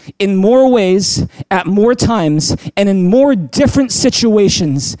thanks in more ways, at more times, and in more different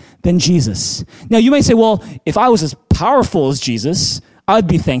situations than Jesus. Now, you might say, well, if I was as powerful as Jesus, I'd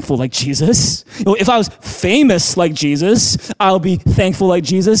be thankful like Jesus. If I was famous like Jesus, I'll be thankful like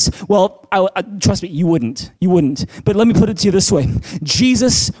Jesus. Well, trust me, you wouldn't. You wouldn't. But let me put it to you this way.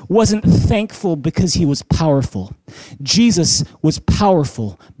 Jesus wasn't thankful because he was powerful. Jesus was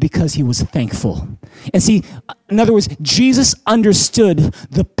powerful because he was thankful. And see, in other words, Jesus understood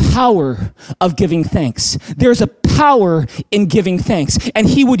the power of giving thanks. There's a power in giving thanks, and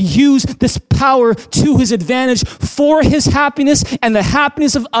he would use this power to his advantage for his happiness and the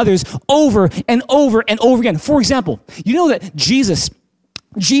happiness of others over and over and over again. For example, you know that Jesus,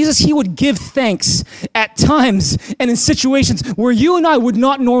 he would give thanks at times and in situations where you and I would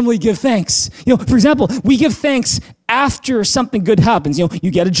not normally give thanks. For example, we give thanks after something good happens. You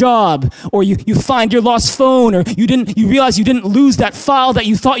get a job, or you find your lost phone, or you realize you didn't lose that file that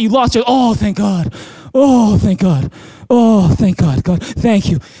you thought you lost. Oh, thank God. Oh, thank God. Oh, thank God. God, thank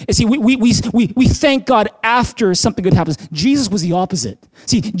you. And see, we thank God after something good happens. Jesus was the opposite.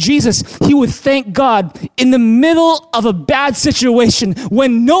 See, Jesus, he would thank God in the middle of a bad situation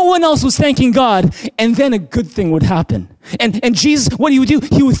when no one else was thanking God, and then a good thing would happen. And Jesus, what he would do,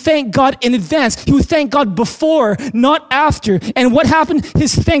 he would thank God in advance. He would thank God before, not after. And what happened?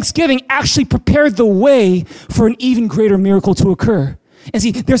 His thanksgiving actually prepared the way for an even greater miracle to occur. And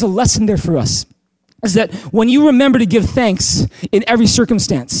see, there's a lesson there for us. Is that when you remember to give thanks in every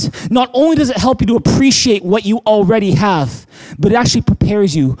circumstance, not only does it help you to appreciate what you already have, but it actually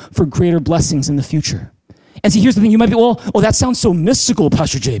prepares you for greater blessings in the future. And see, here's the thing. You might be, that sounds so mystical,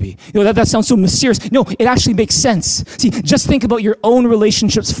 Pastor JB. That sounds so mysterious. No, it actually makes sense. See, just think about your own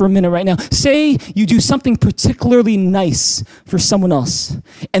relationships for a minute right now. Say you do something particularly nice for someone else,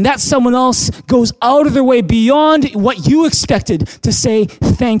 and that someone else goes out of their way beyond what you expected to say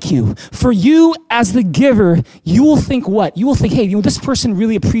thank you. For you as the giver, you will think what? You will think, hey, this person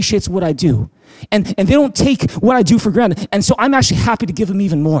really appreciates what I do. And they don't take what I do for granted. And so I'm actually happy to give them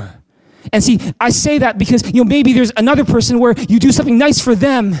even more. And see, I say that because, maybe there's another person where you do something nice for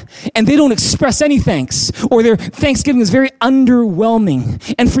them and they don't express any thanks, or their thanksgiving is very underwhelming.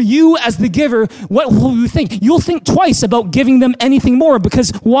 And for you as the giver, what will you think? You'll think twice about giving them anything more, because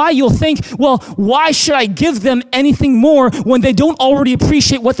why? You'll think, why should I give them anything more when they don't already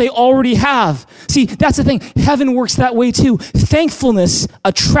appreciate what they already have? See, that's the thing. Heaven works that way too. Thankfulness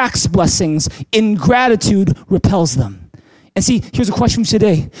attracts blessings. Ingratitude repels them. And see, here's a question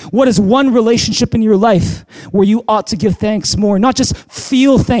today. What is one relationship in your life where you ought to give thanks more? Not just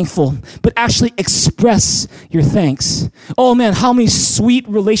feel thankful, but actually express your thanks. Oh man, how many sweet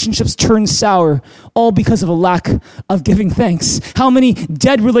relationships turn sour, all because of a lack of giving thanks. How many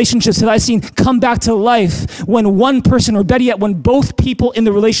dead relationships have I seen come back to life when one person, or better yet, when both people in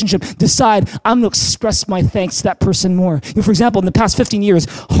the relationship decide, I'm going to express my thanks to that person more. For example, in the past 15 years,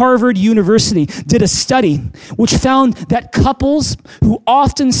 Harvard University did a study which found that couples who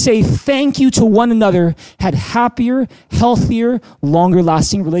often say thank you to one another had happier, healthier, longer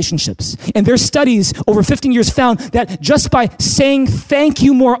lasting relationships. And their studies over 15 years found that just by saying thank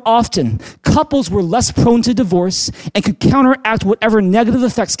you more often, couples were less prone to divorce and could counteract whatever negative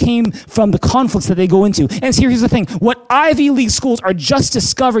effects came from the conflicts that they go into. And here's the thing. What Ivy League schools are just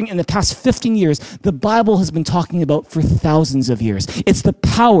discovering in the past 15 years, the Bible has been talking about for thousands of years. It's the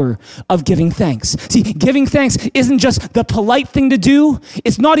power of giving thanks. See, giving thanks isn't just the polite thing to do.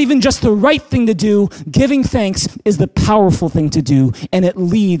 It's not even just the right thing to do. Giving thanks is the powerful thing to do, and it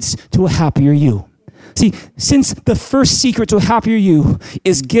leads to a happier you. See, since the first secret to a happier you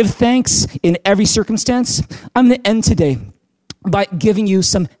is give thanks in every circumstance, I'm going to end today by giving you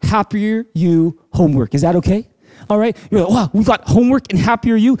some happier you homework. Is that okay? All right. You're like, wow, we've got homework and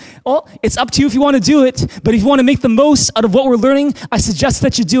happier you. Well, it's up to you if you want to do it. But if you want to make the most out of what we're learning, I suggest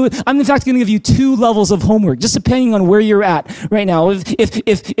that you do it. I'm in fact going to give you 2 levels of homework, just depending on where you're at right now.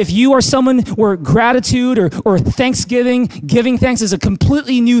 If you are someone where gratitude or thanksgiving, giving thanks is a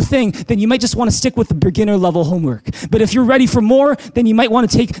completely new thing, then you might just want to stick with the beginner level homework. But if you're ready for more, then you might want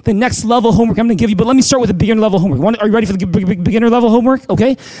to take the next level homework I'm going to give you. But let me start with the beginner level homework. Are you ready for the beginner level homework?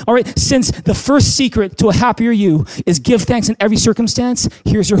 Okay. All right. Since the first secret to a happier you is give thanks in every circumstance,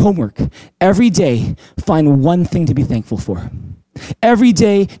 here's your homework. Every day, find one thing to be thankful for. Every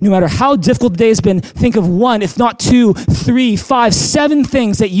day, no matter how difficult the day has been, think of 1, if not 2, 3, 5, 7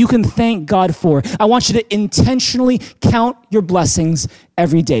 things that you can thank God for. I want you to intentionally count your blessings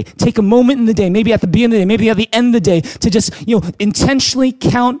every day. Take a moment in the day, maybe at the beginning of the day, maybe at the end of the day, to just, intentionally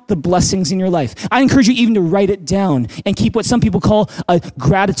count the blessings in your life. I encourage you even to write it down and keep what some people call a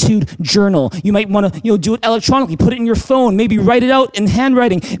gratitude journal. You might want to, do it electronically, put it in your phone, maybe write it out in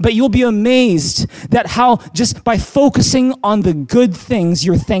handwriting, but you'll be amazed that how just by focusing on the good things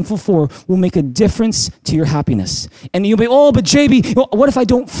you're thankful for will make a difference to your happiness. And you'll be, but JB, what if I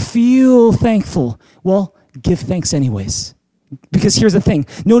don't feel thankful? Well, give thanks anyways. Because here's the thing.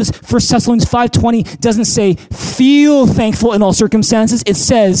 Notice 1 Thessalonians 5:20 doesn't say feel thankful in all circumstances. It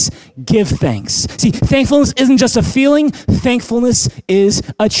says give thanks. See, thankfulness isn't just a feeling. Thankfulness is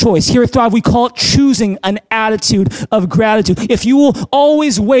a choice. Here at Thrive, we call it choosing an attitude of gratitude. If you will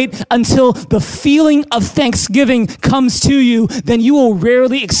always wait until the feeling of thanksgiving comes to you, then you will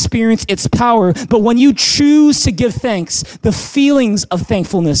rarely experience its power. But when you choose to give thanks, the feelings of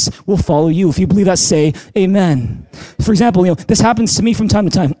thankfulness will follow you. If you believe that, say amen. For example, this happens to me from time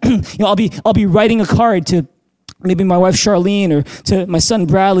to time. I'll be writing a card to maybe my wife Charlene, or to my son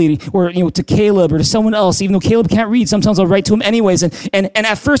Bradley, or to Caleb, or to someone else. Even though Caleb can't read, sometimes I'll write to him anyways. And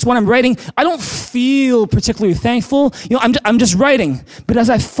at first, when I'm writing, I don't feel particularly thankful. I'm just writing. But as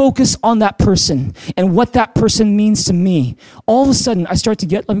I focus on that person and what that person means to me, all of a sudden I start to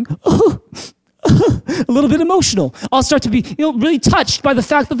get a little bit emotional. I'll start to be, really touched by the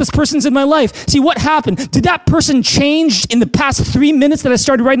fact that this person's in my life. See, what happened? Did that person change in the past 3 minutes that I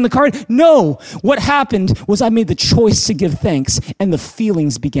started writing the card? No. What happened was I made the choice to give thanks, and the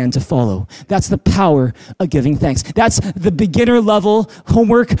feelings began to follow. That's the power of giving thanks. That's the beginner level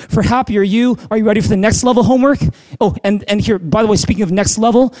homework for Happier You. Are you ready for the next level homework? Oh, and here, by the way, speaking of next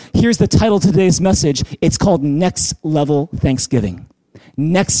level, here's the title of today's message. It's called Next Level Thanksgiving.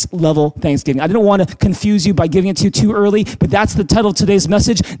 Next Level Thanksgiving. I didn't want to confuse you by giving it to you too early, but that's the title of today's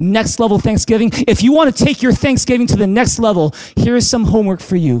message, Next Level Thanksgiving. If you want to take your Thanksgiving to the next level, here's some homework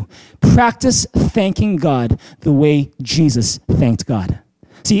for you. Practice thanking God the way Jesus thanked God.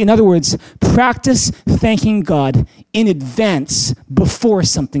 See, in other words, practice thanking God in advance before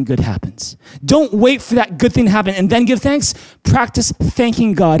something good happens. Don't wait for that good thing to happen and then give thanks. Practice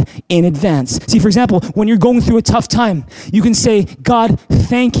thanking God in advance. See, for example, when you're going through a tough time, you can say, God,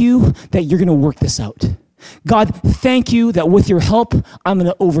 thank you that you're going to work this out. God, thank you that with your help, I'm going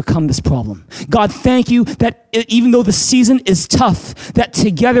to overcome this problem. God, thank you that even though the season is tough, that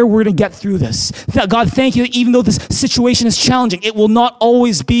together we're going to get through this. God, thank you that even though this situation is challenging, it will not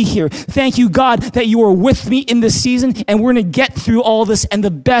always be here. Thank you, God, that you are with me in this season, and we're going to get through all this, and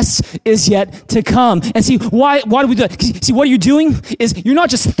the best is yet to come. And see, why do we do that? See, what you're doing is you're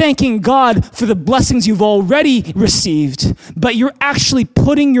not just thanking God for the blessings you've already received, but you're actually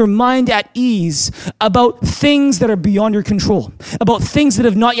putting your mind at ease about things that are beyond your control, about things that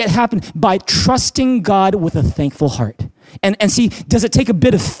have not yet happened, by trusting God with a thankful heart. And see, does it take a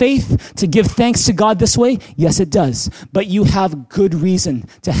bit of faith to give thanks to God this way? Yes, it does. But you have good reason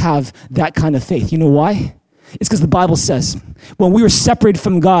to have that kind of faith. You know why? It's because the Bible says, when we were separated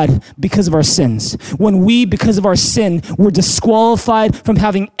from God because of our sins, when we, because of our sin, were disqualified from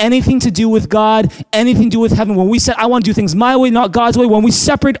having anything to do with God, anything to do with heaven, when we said, I want to do things my way, not God's way, when we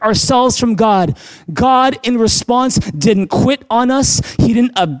separate ourselves from God, God, in response, didn't quit on us. He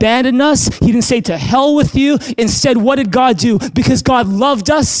didn't abandon us. He didn't say, to hell with you. Instead, what did God do? Because God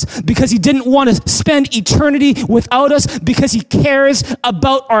loved us, because he didn't want to spend eternity without us, because he cares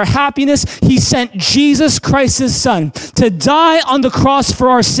about our happiness, he sent Jesus Christ, his son, to die on the cross for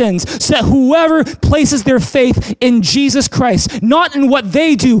our sins, so that whoever places their faith in Jesus Christ, not in what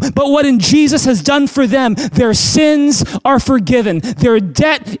they do, but what in Jesus has done for them, their sins are forgiven, their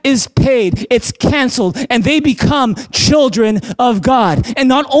debt is paid, it's canceled, and they become children of God. And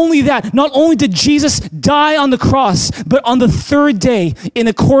not only that, not only did Jesus die on the cross, but on the third day, in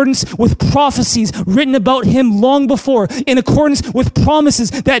accordance with prophecies written about him long before, in accordance with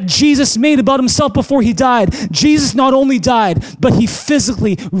promises that Jesus made about himself before he died, Jesus not only died, but he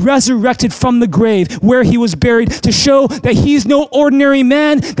physically resurrected from the grave where he was buried, to show that he's no ordinary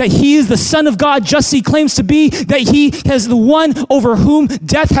man, that he is the Son of God just as he claims to be, that he is the one over whom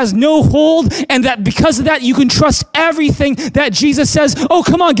death has no hold, and that because of that, you can trust everything that Jesus says. Oh,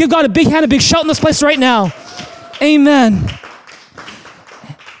 come on, give God a big hand, a big shout in this place right now. Amen.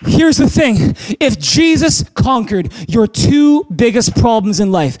 Here's the thing. If Jesus conquered your two biggest problems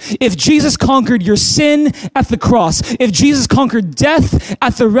in life, if Jesus conquered your sin at the cross, if Jesus conquered death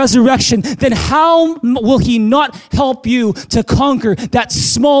at the resurrection, then how will he not help you to conquer that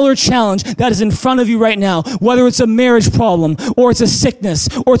smaller challenge that is in front of you right now? Whether it's a marriage problem, or it's a sickness,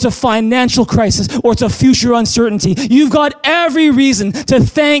 or it's a financial crisis, or it's a future uncertainty. You've got every reason to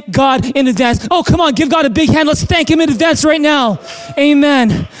thank God in advance. Oh, come on, give God a big hand. Let's thank him in advance right now.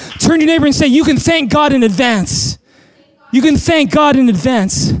 Amen. Turn to your neighbor and say, you can thank God in advance. You can thank God in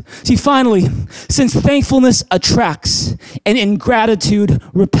advance. See, finally, since thankfulness attracts and ingratitude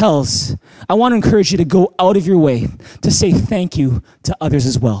repels, I want to encourage you to go out of your way to say thank you to others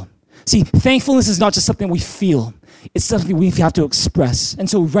as well. See, thankfulness is not just something we feel. It's something we have to express. And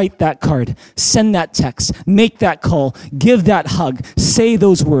so write that card, send that text, make that call, give that hug, say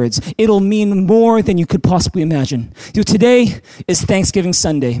those words. It'll mean more than you could possibly imagine. Today is Thanksgiving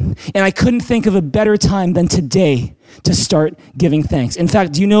Sunday, and I couldn't think of a better time than today to start giving thanks. In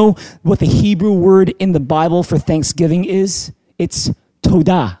fact, do you know what the Hebrew word in the Bible for Thanksgiving is? It's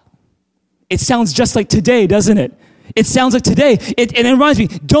todah. It sounds just like today, doesn't it? It sounds like today. And it reminds me,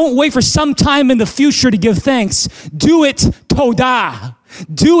 don't wait for some time in the future to give thanks. Do it todah.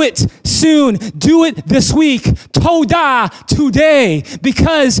 Do it soon. Do it this week. Todah today,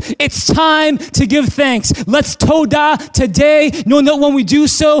 because it's time to give thanks. Let's todah today, knowing that when we do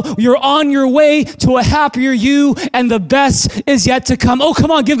so, you're on your way to a happier you, and the best is yet to come. Oh, come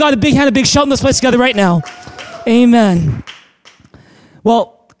on, give God a big hand, a big shout in this place together right now. Amen.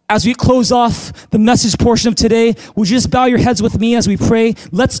 Well, As we close off the message portion of today, would you just bow your heads with me as we pray?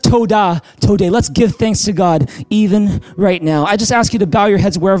 Let's todah today. Let's give thanks to God even right now. I just ask you to bow your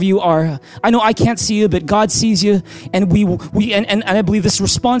heads wherever you are. I know I can't see you, but God sees you, and and I believe this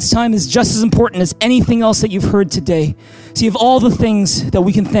response time is just as important as anything else that you've heard today. See, of all the things that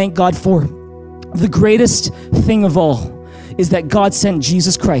we can thank God for, the greatest thing of all is that God sent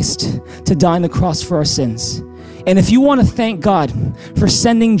Jesus Christ to die on the cross for our sins. And if you want to thank God for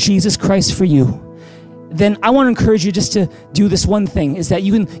sending Jesus Christ for you, then I want to encourage you just to do this one thing, is that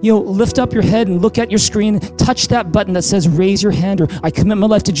you can, lift up your head and look at your screen, touch that button that says raise your hand or I commit my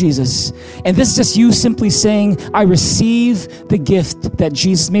life to Jesus. And this is just you simply saying, I receive the gift that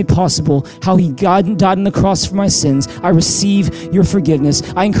Jesus made possible, how he died on the cross for my sins. I receive your forgiveness.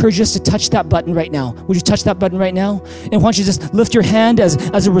 I encourage you just to touch that button right now. Would you touch that button right now? And why don't you just lift your hand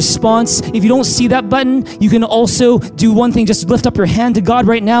as a response? If you don't see that button, you can also do one thing, just lift up your hand to God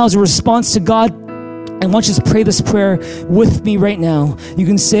right now as a response to God. And why don't you just pray this prayer with me right now? You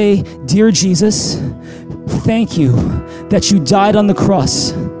can say, Dear Jesus, thank you that you died on the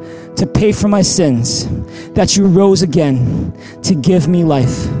cross to pay for my sins, that you rose again to give me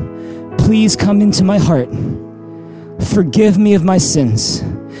life. Please come into my heart, forgive me of my sins,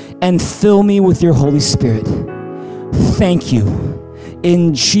 and fill me with your Holy Spirit. Thank you.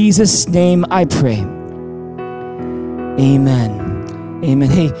 In Jesus' name I pray. Amen.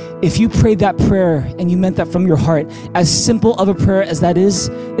 Amen. Hey, if you prayed that prayer and you meant that from your heart, as simple of a prayer as that is,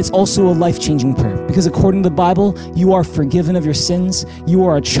 it's also a life-changing prayer. Because according to the Bible, you are forgiven of your sins. You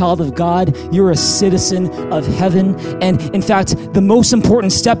are a child of God. You're a citizen of heaven. And in fact, the most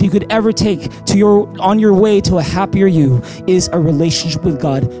important step you could ever take on your way to a happier you is a relationship with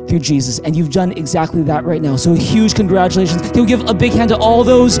God through Jesus. And you've done exactly that right now. So huge congratulations. Can we give a big hand to all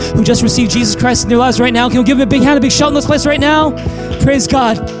those who just received Jesus Christ in their lives right now? Can we give them a big hand, a big shout in this place right now? Praise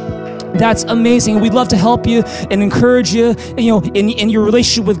God. That's amazing. We'd love to help you and encourage you, in your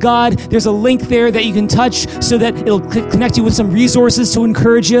relationship with God. There's a link there that you can touch so that it'll connect you with some resources to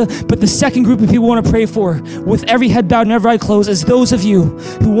encourage you. But the second group of people we want to pray for, with every head bowed and every eye closed, is those of you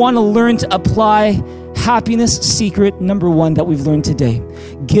who want to learn to apply happiness secret number 1 that we've learned today.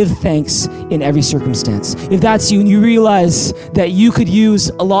 Give thanks in every circumstance. If that's you and you realize that you could use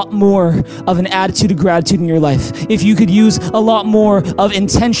a lot more of an attitude of gratitude in your life, if you could use a lot more of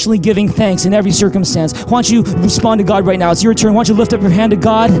intentionally giving thanks in every circumstance, why don't you respond to God right now? It's your turn. Why don't you lift up your hand to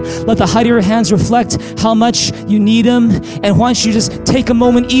God? Let the height of your hands reflect how much you need Him. And why don't you just take a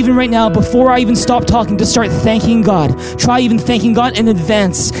moment even right now, before I even stop talking, to start thanking God. Try even thanking God in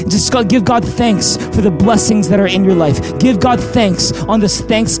advance. Just give God thanks for the blessings that are in your life. Give God thanks on this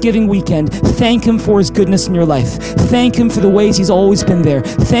Thanksgiving weekend. Thank Him for His goodness in your life. Thank Him for the ways He's always been there.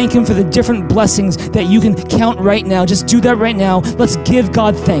 Thank Him for the different blessings that you can count right now. Just do that right now. Let's give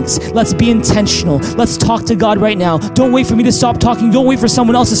God thanks. Let's be intentional. Let's talk to God right now. Don't wait for me to stop talking. Don't wait for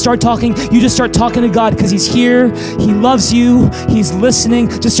someone else to start talking. You just start talking to God, because He's here. He loves you. He's listening.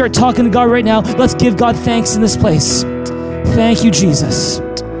 Just start talking to God right now. Let's give God thanks in this place. Thank you, Jesus.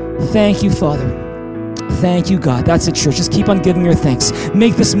 Thank you, Father. Thank you, God. That's it, church. Just keep on giving your thanks.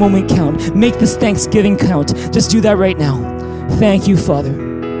 Make this moment count. Make this Thanksgiving count. Just do that right now. Thank you, Father.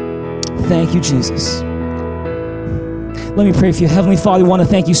 Thank you, Jesus. Let me pray for you. Heavenly Father, we want to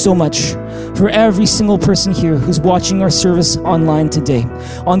thank you so much for every single person here who's watching our service online today.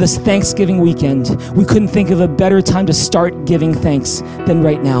 On this Thanksgiving weekend, we couldn't think of a better time to start giving thanks than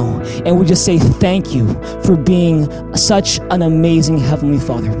right now. And we just say thank you for being such an amazing Heavenly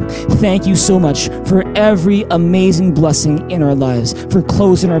Father. Thank you so much for every amazing blessing in our lives, for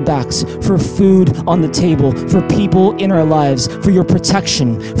clothes on our backs, for food on the table, for people in our lives, for your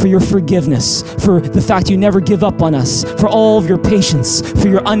protection, for your forgiveness, for the fact you never give up on us, for all of your patience, for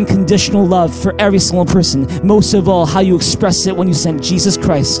your unconditional love for every single person. Most of all, how you expressed it when you sent Jesus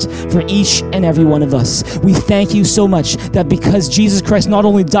Christ for each and every one of us. We thank you so much that because Jesus Christ not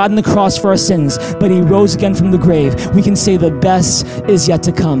only died on the cross for our sins, but He rose again from the grave, we can say the best is yet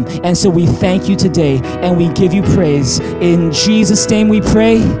to come. And so we thank you today, and we give you praise. In Jesus' name we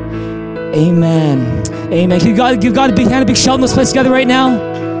pray. Amen. Amen. Give God a big hand, a big shout in this place together right now.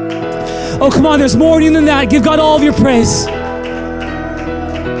 Oh, come on, there's more than that. Give God all of your praise.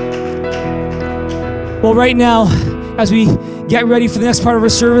 Well, right now, as we get ready for the next part of our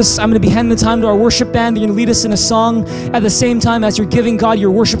service. I'm going to be handing the time to our worship band. They're going to lead us in a song. At the same time, as you're giving God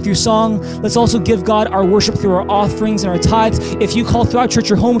your worship through song, let's also give God our worship through our offerings and our tithes. If you call Thrive Church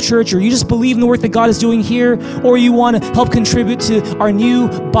your home church, or you just believe in the work that God is doing here, or you want to help contribute to our new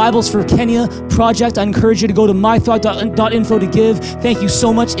Bibles for Kenya project, I encourage you to go to mythrive.info to give. Thank you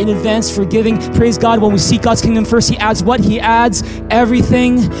so much in advance for giving. Praise God. When we seek God's kingdom first, He adds what? He adds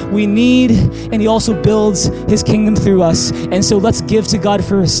everything we need, and He also builds His kingdom through us. And so let's give to God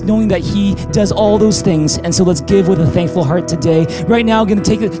first, knowing that He does all those things. And so let's give with a thankful heart today. Right now, I'm going to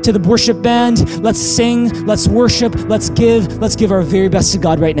take it to the worship band. Let's sing, let's worship, let's give our very best to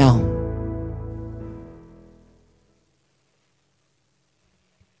God right now.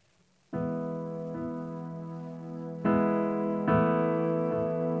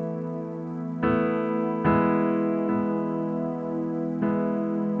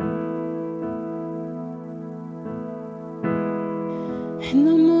 In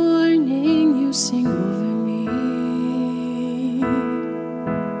the morning you sing over me,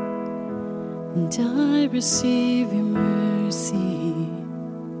 and I receive your mercy.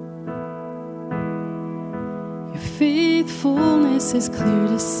 Your faithfulness is clear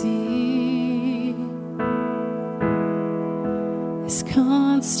to see. It's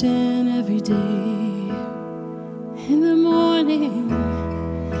constant every day. In the morning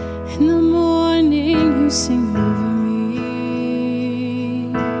you sing over me,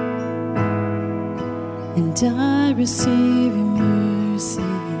 and I receive your mercy.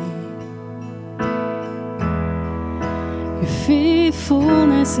 Your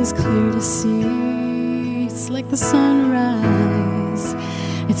faithfulness is clear to see. It's like the sunrise,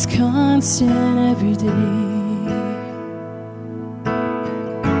 it's constant every day.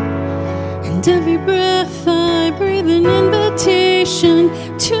 And every breath I breathe an invitation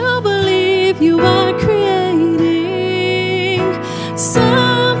to believe you are creating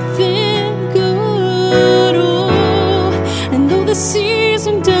something good. Oh, and though the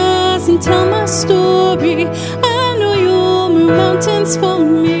season doesn't tell my story, I know you'll move mountains for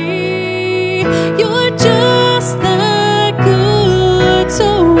me. You're just that good,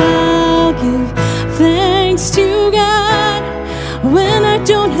 so I'll give thanks to God when I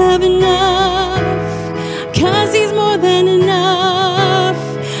don't have enough, 'cause He's more than enough,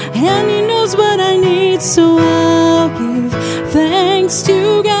 and He knows what I need. So I'll give thanks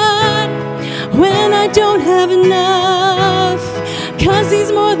to God when I don't have enough, 'cause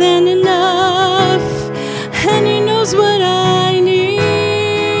He's more than enough, and He knows what I need.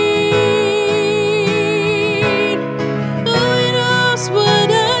 Oh, He knows what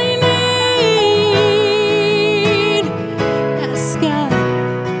I need. Yes, God.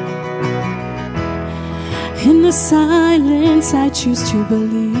 In the silence I choose to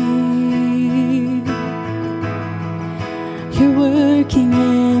believe you're working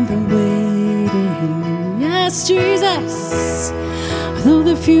in the waiting. Yes, Jesus. Though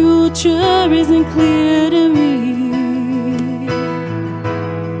the future isn't clear to me,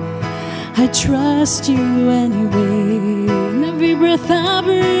 I trust you anyway. And every breath I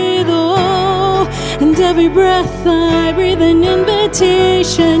breathe, oh, and every breath I breathe an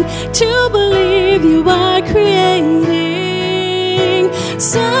invitation to believe you are creating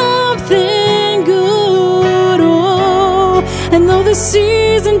something good. Oh, and though the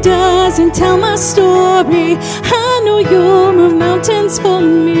season doesn't tell my story, I know you'll move mountains for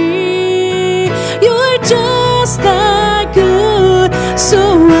me. You're just that good, so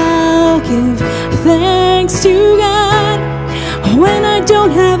I'll give thanks to God when I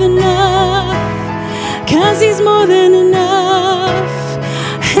don't have enough, 'cause He's more than enough,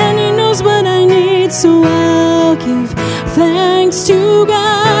 and He knows what I need. So I'll give thanks to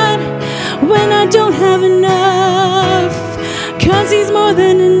God when I don't have enough, 'cause He's more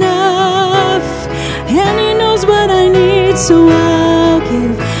than enough, and He knows what I need. So I'll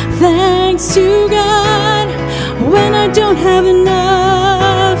give thanks to God when I don't have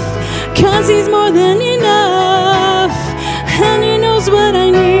enough, 'cause He's more than enough, and He knows what I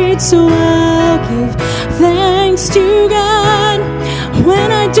need. So I'll give thanks to God when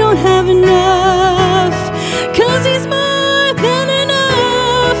I don't have enough, 'cause He's more than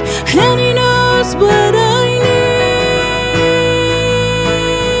enough, and He knows what I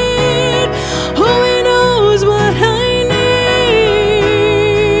need. Oh, He knows what I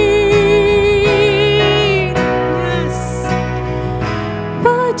need. Yes.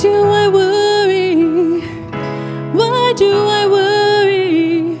 Why do I worry? Why do I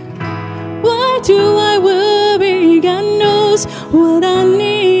worry? Why do I worry? God knows what I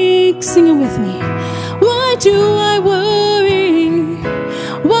need. Sing it with me. Why do I worry?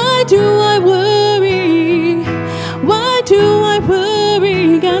 Why do I worry? Why do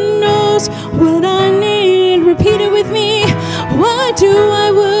do I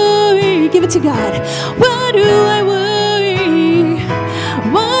worry? Give it to God. Why do I worry?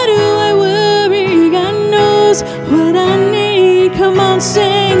 Why do I worry? God knows what I need. Come on,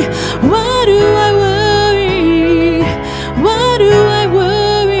 sing. Why do I worry? Why do I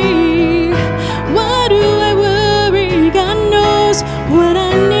worry? Why do I worry? God knows what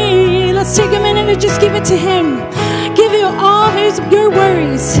I need. Let's take a minute and just give it to Him. Give Him all your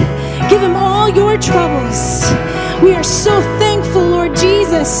worries. Give Him all your troubles. We are so thankful, Lord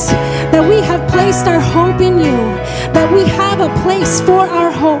Jesus, that we have placed our hope in You, that we have a place for our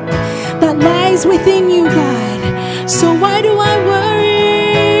hope that lies within You, God. So why do I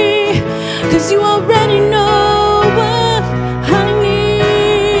worry? 'Cause You already know what I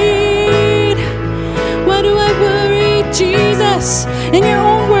need. Why do I worry, Jesus? In Your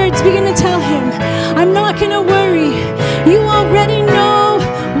own words, begin to tell Him, I'm not gonna worry. You already know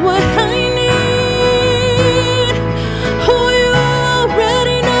what I need. Oh, You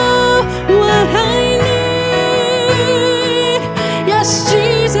already know what I need. Yes,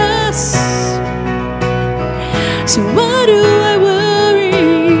 Jesus. So why do I worry?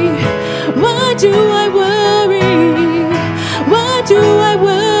 Why do I worry? Why do I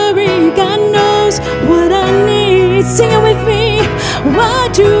worry? God knows what I need. Sing it with me. Why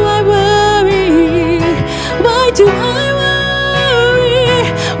do I worry? Why do I worry?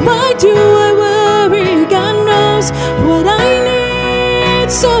 Why do I worry? God knows what I need.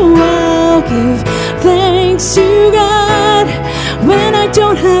 So I'll give thanks to God when I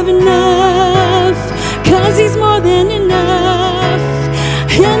don't have enough, 'cause He's more than enough,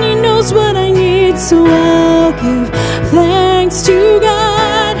 and He knows what I need. So I'll give thanks to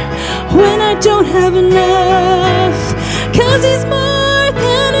God when I don't have enough, 'cause He's more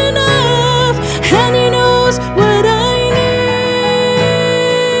than enough, and He knows what I need.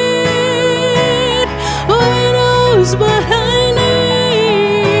 Oh, He knows what I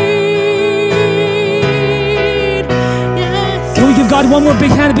need. Yes. Can we give God one more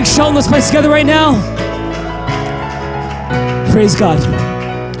big hand, a big shout in this place together right now? Praise God.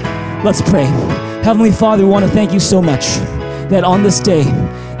 Let's pray. Heavenly Father, we want to thank You so much that on this day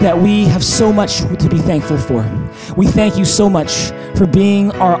that we have so much to be thankful for. We thank You so much for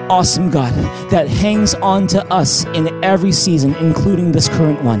being our awesome God that hangs on to us in every season, including this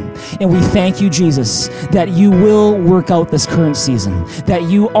current one. And we thank You, Jesus, that You will work out this current season, that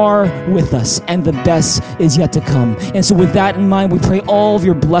You are with us, and the best is yet to come. And so with that in mind, we pray all of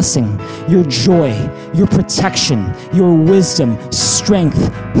Your blessing, Your joy, Your protection, Your wisdom,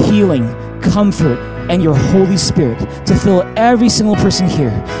 strength, healing, comfort, and Your Holy Spirit to fill every single person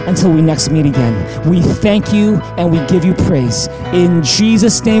here until we next meet again. We thank You and we give You praise. In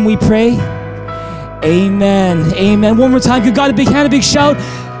Jesus' name we pray. Amen. Amen. One more time, give God a big hand, a big shout.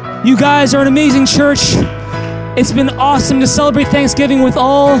 You guys are an amazing church. It's been awesome to celebrate Thanksgiving with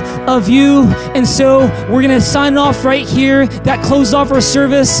all of you. And so we're going to sign off right here. That closed off our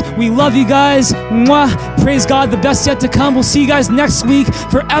service. We love you guys. Mwah. Praise God. The best yet to come. We'll see you guys next week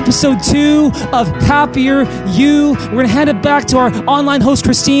for episode 2 of Happier You. We're going to hand it back to our online host,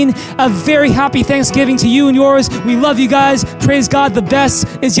 Christine. A very happy Thanksgiving to you and yours. We love you guys. Praise God. The best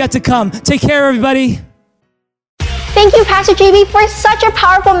is yet to come. Take care, everybody. Thank you, Pastor JB, for such a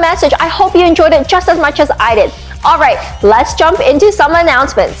powerful message. I hope you enjoyed it just as much as I did. All right, let's jump into some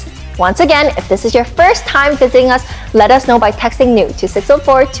announcements. Once again, if this is your first time visiting us, let us know by texting NEW to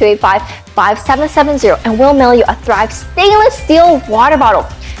 604-285-5770 and we'll mail you a Thrive stainless steel water bottle.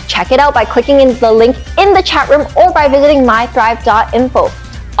 Check it out by clicking in the link in the chat room or by visiting mythrive.info.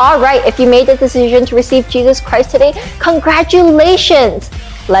 All right, if you made the decision to receive Jesus Christ today, congratulations!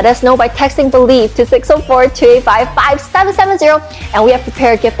 Let us know by texting BELIEVE to 604-285-5770 and we have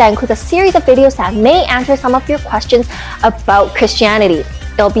prepared a gift that includes a series of videos that may answer some of your questions about Christianity.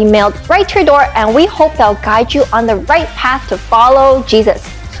 It'll be mailed right to your door and we hope they'll guide you on the right path to follow Jesus.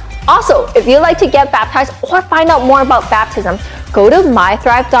 Also, if you'd like to get baptized or find out more about baptism, go to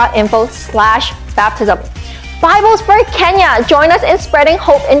mythrive.info/baptism. Bibles for Kenya. Join us in spreading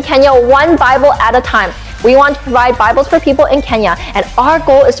hope in Kenya one Bible at a time. We want to provide Bibles for people in Kenya, and our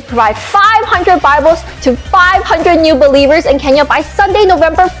goal is to provide 500 Bibles to 500 new believers in Kenya by Sunday,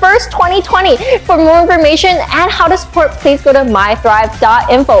 November 1st, 2020. For more information and how to support, please go to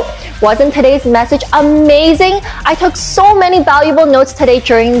mythrive.info. Wasn't today's message amazing? I took so many valuable notes today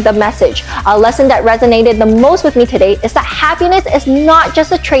during the message. A lesson that resonated the most with me today is that happiness is not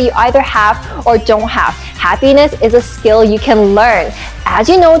just a trait you either have or don't have. Happiness is a skill you can learn. As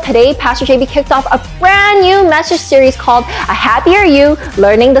you know, today Pastor JB kicked off a brand new message series called A Happier You,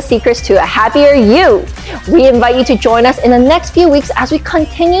 Learning the Secrets to a Happier You. We invite you to join us in the next few weeks as we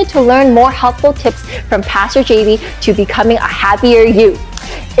continue to learn more helpful tips from Pastor JB to becoming a happier you.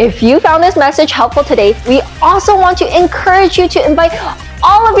 If you found this message helpful today, we also want to encourage you to invite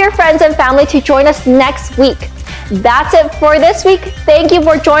all of your friends and family to join us next week. That's it for this week. Thank you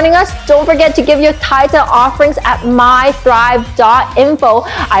for joining us. Don't forget to give your tithes and offerings at mythrive.info.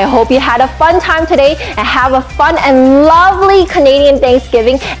 I hope you had a fun time today and have a fun and lovely Canadian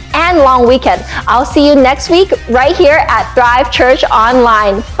Thanksgiving and long weekend. I'll see you next week right here at Thrive Church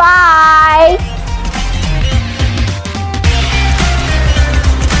Online. Bye!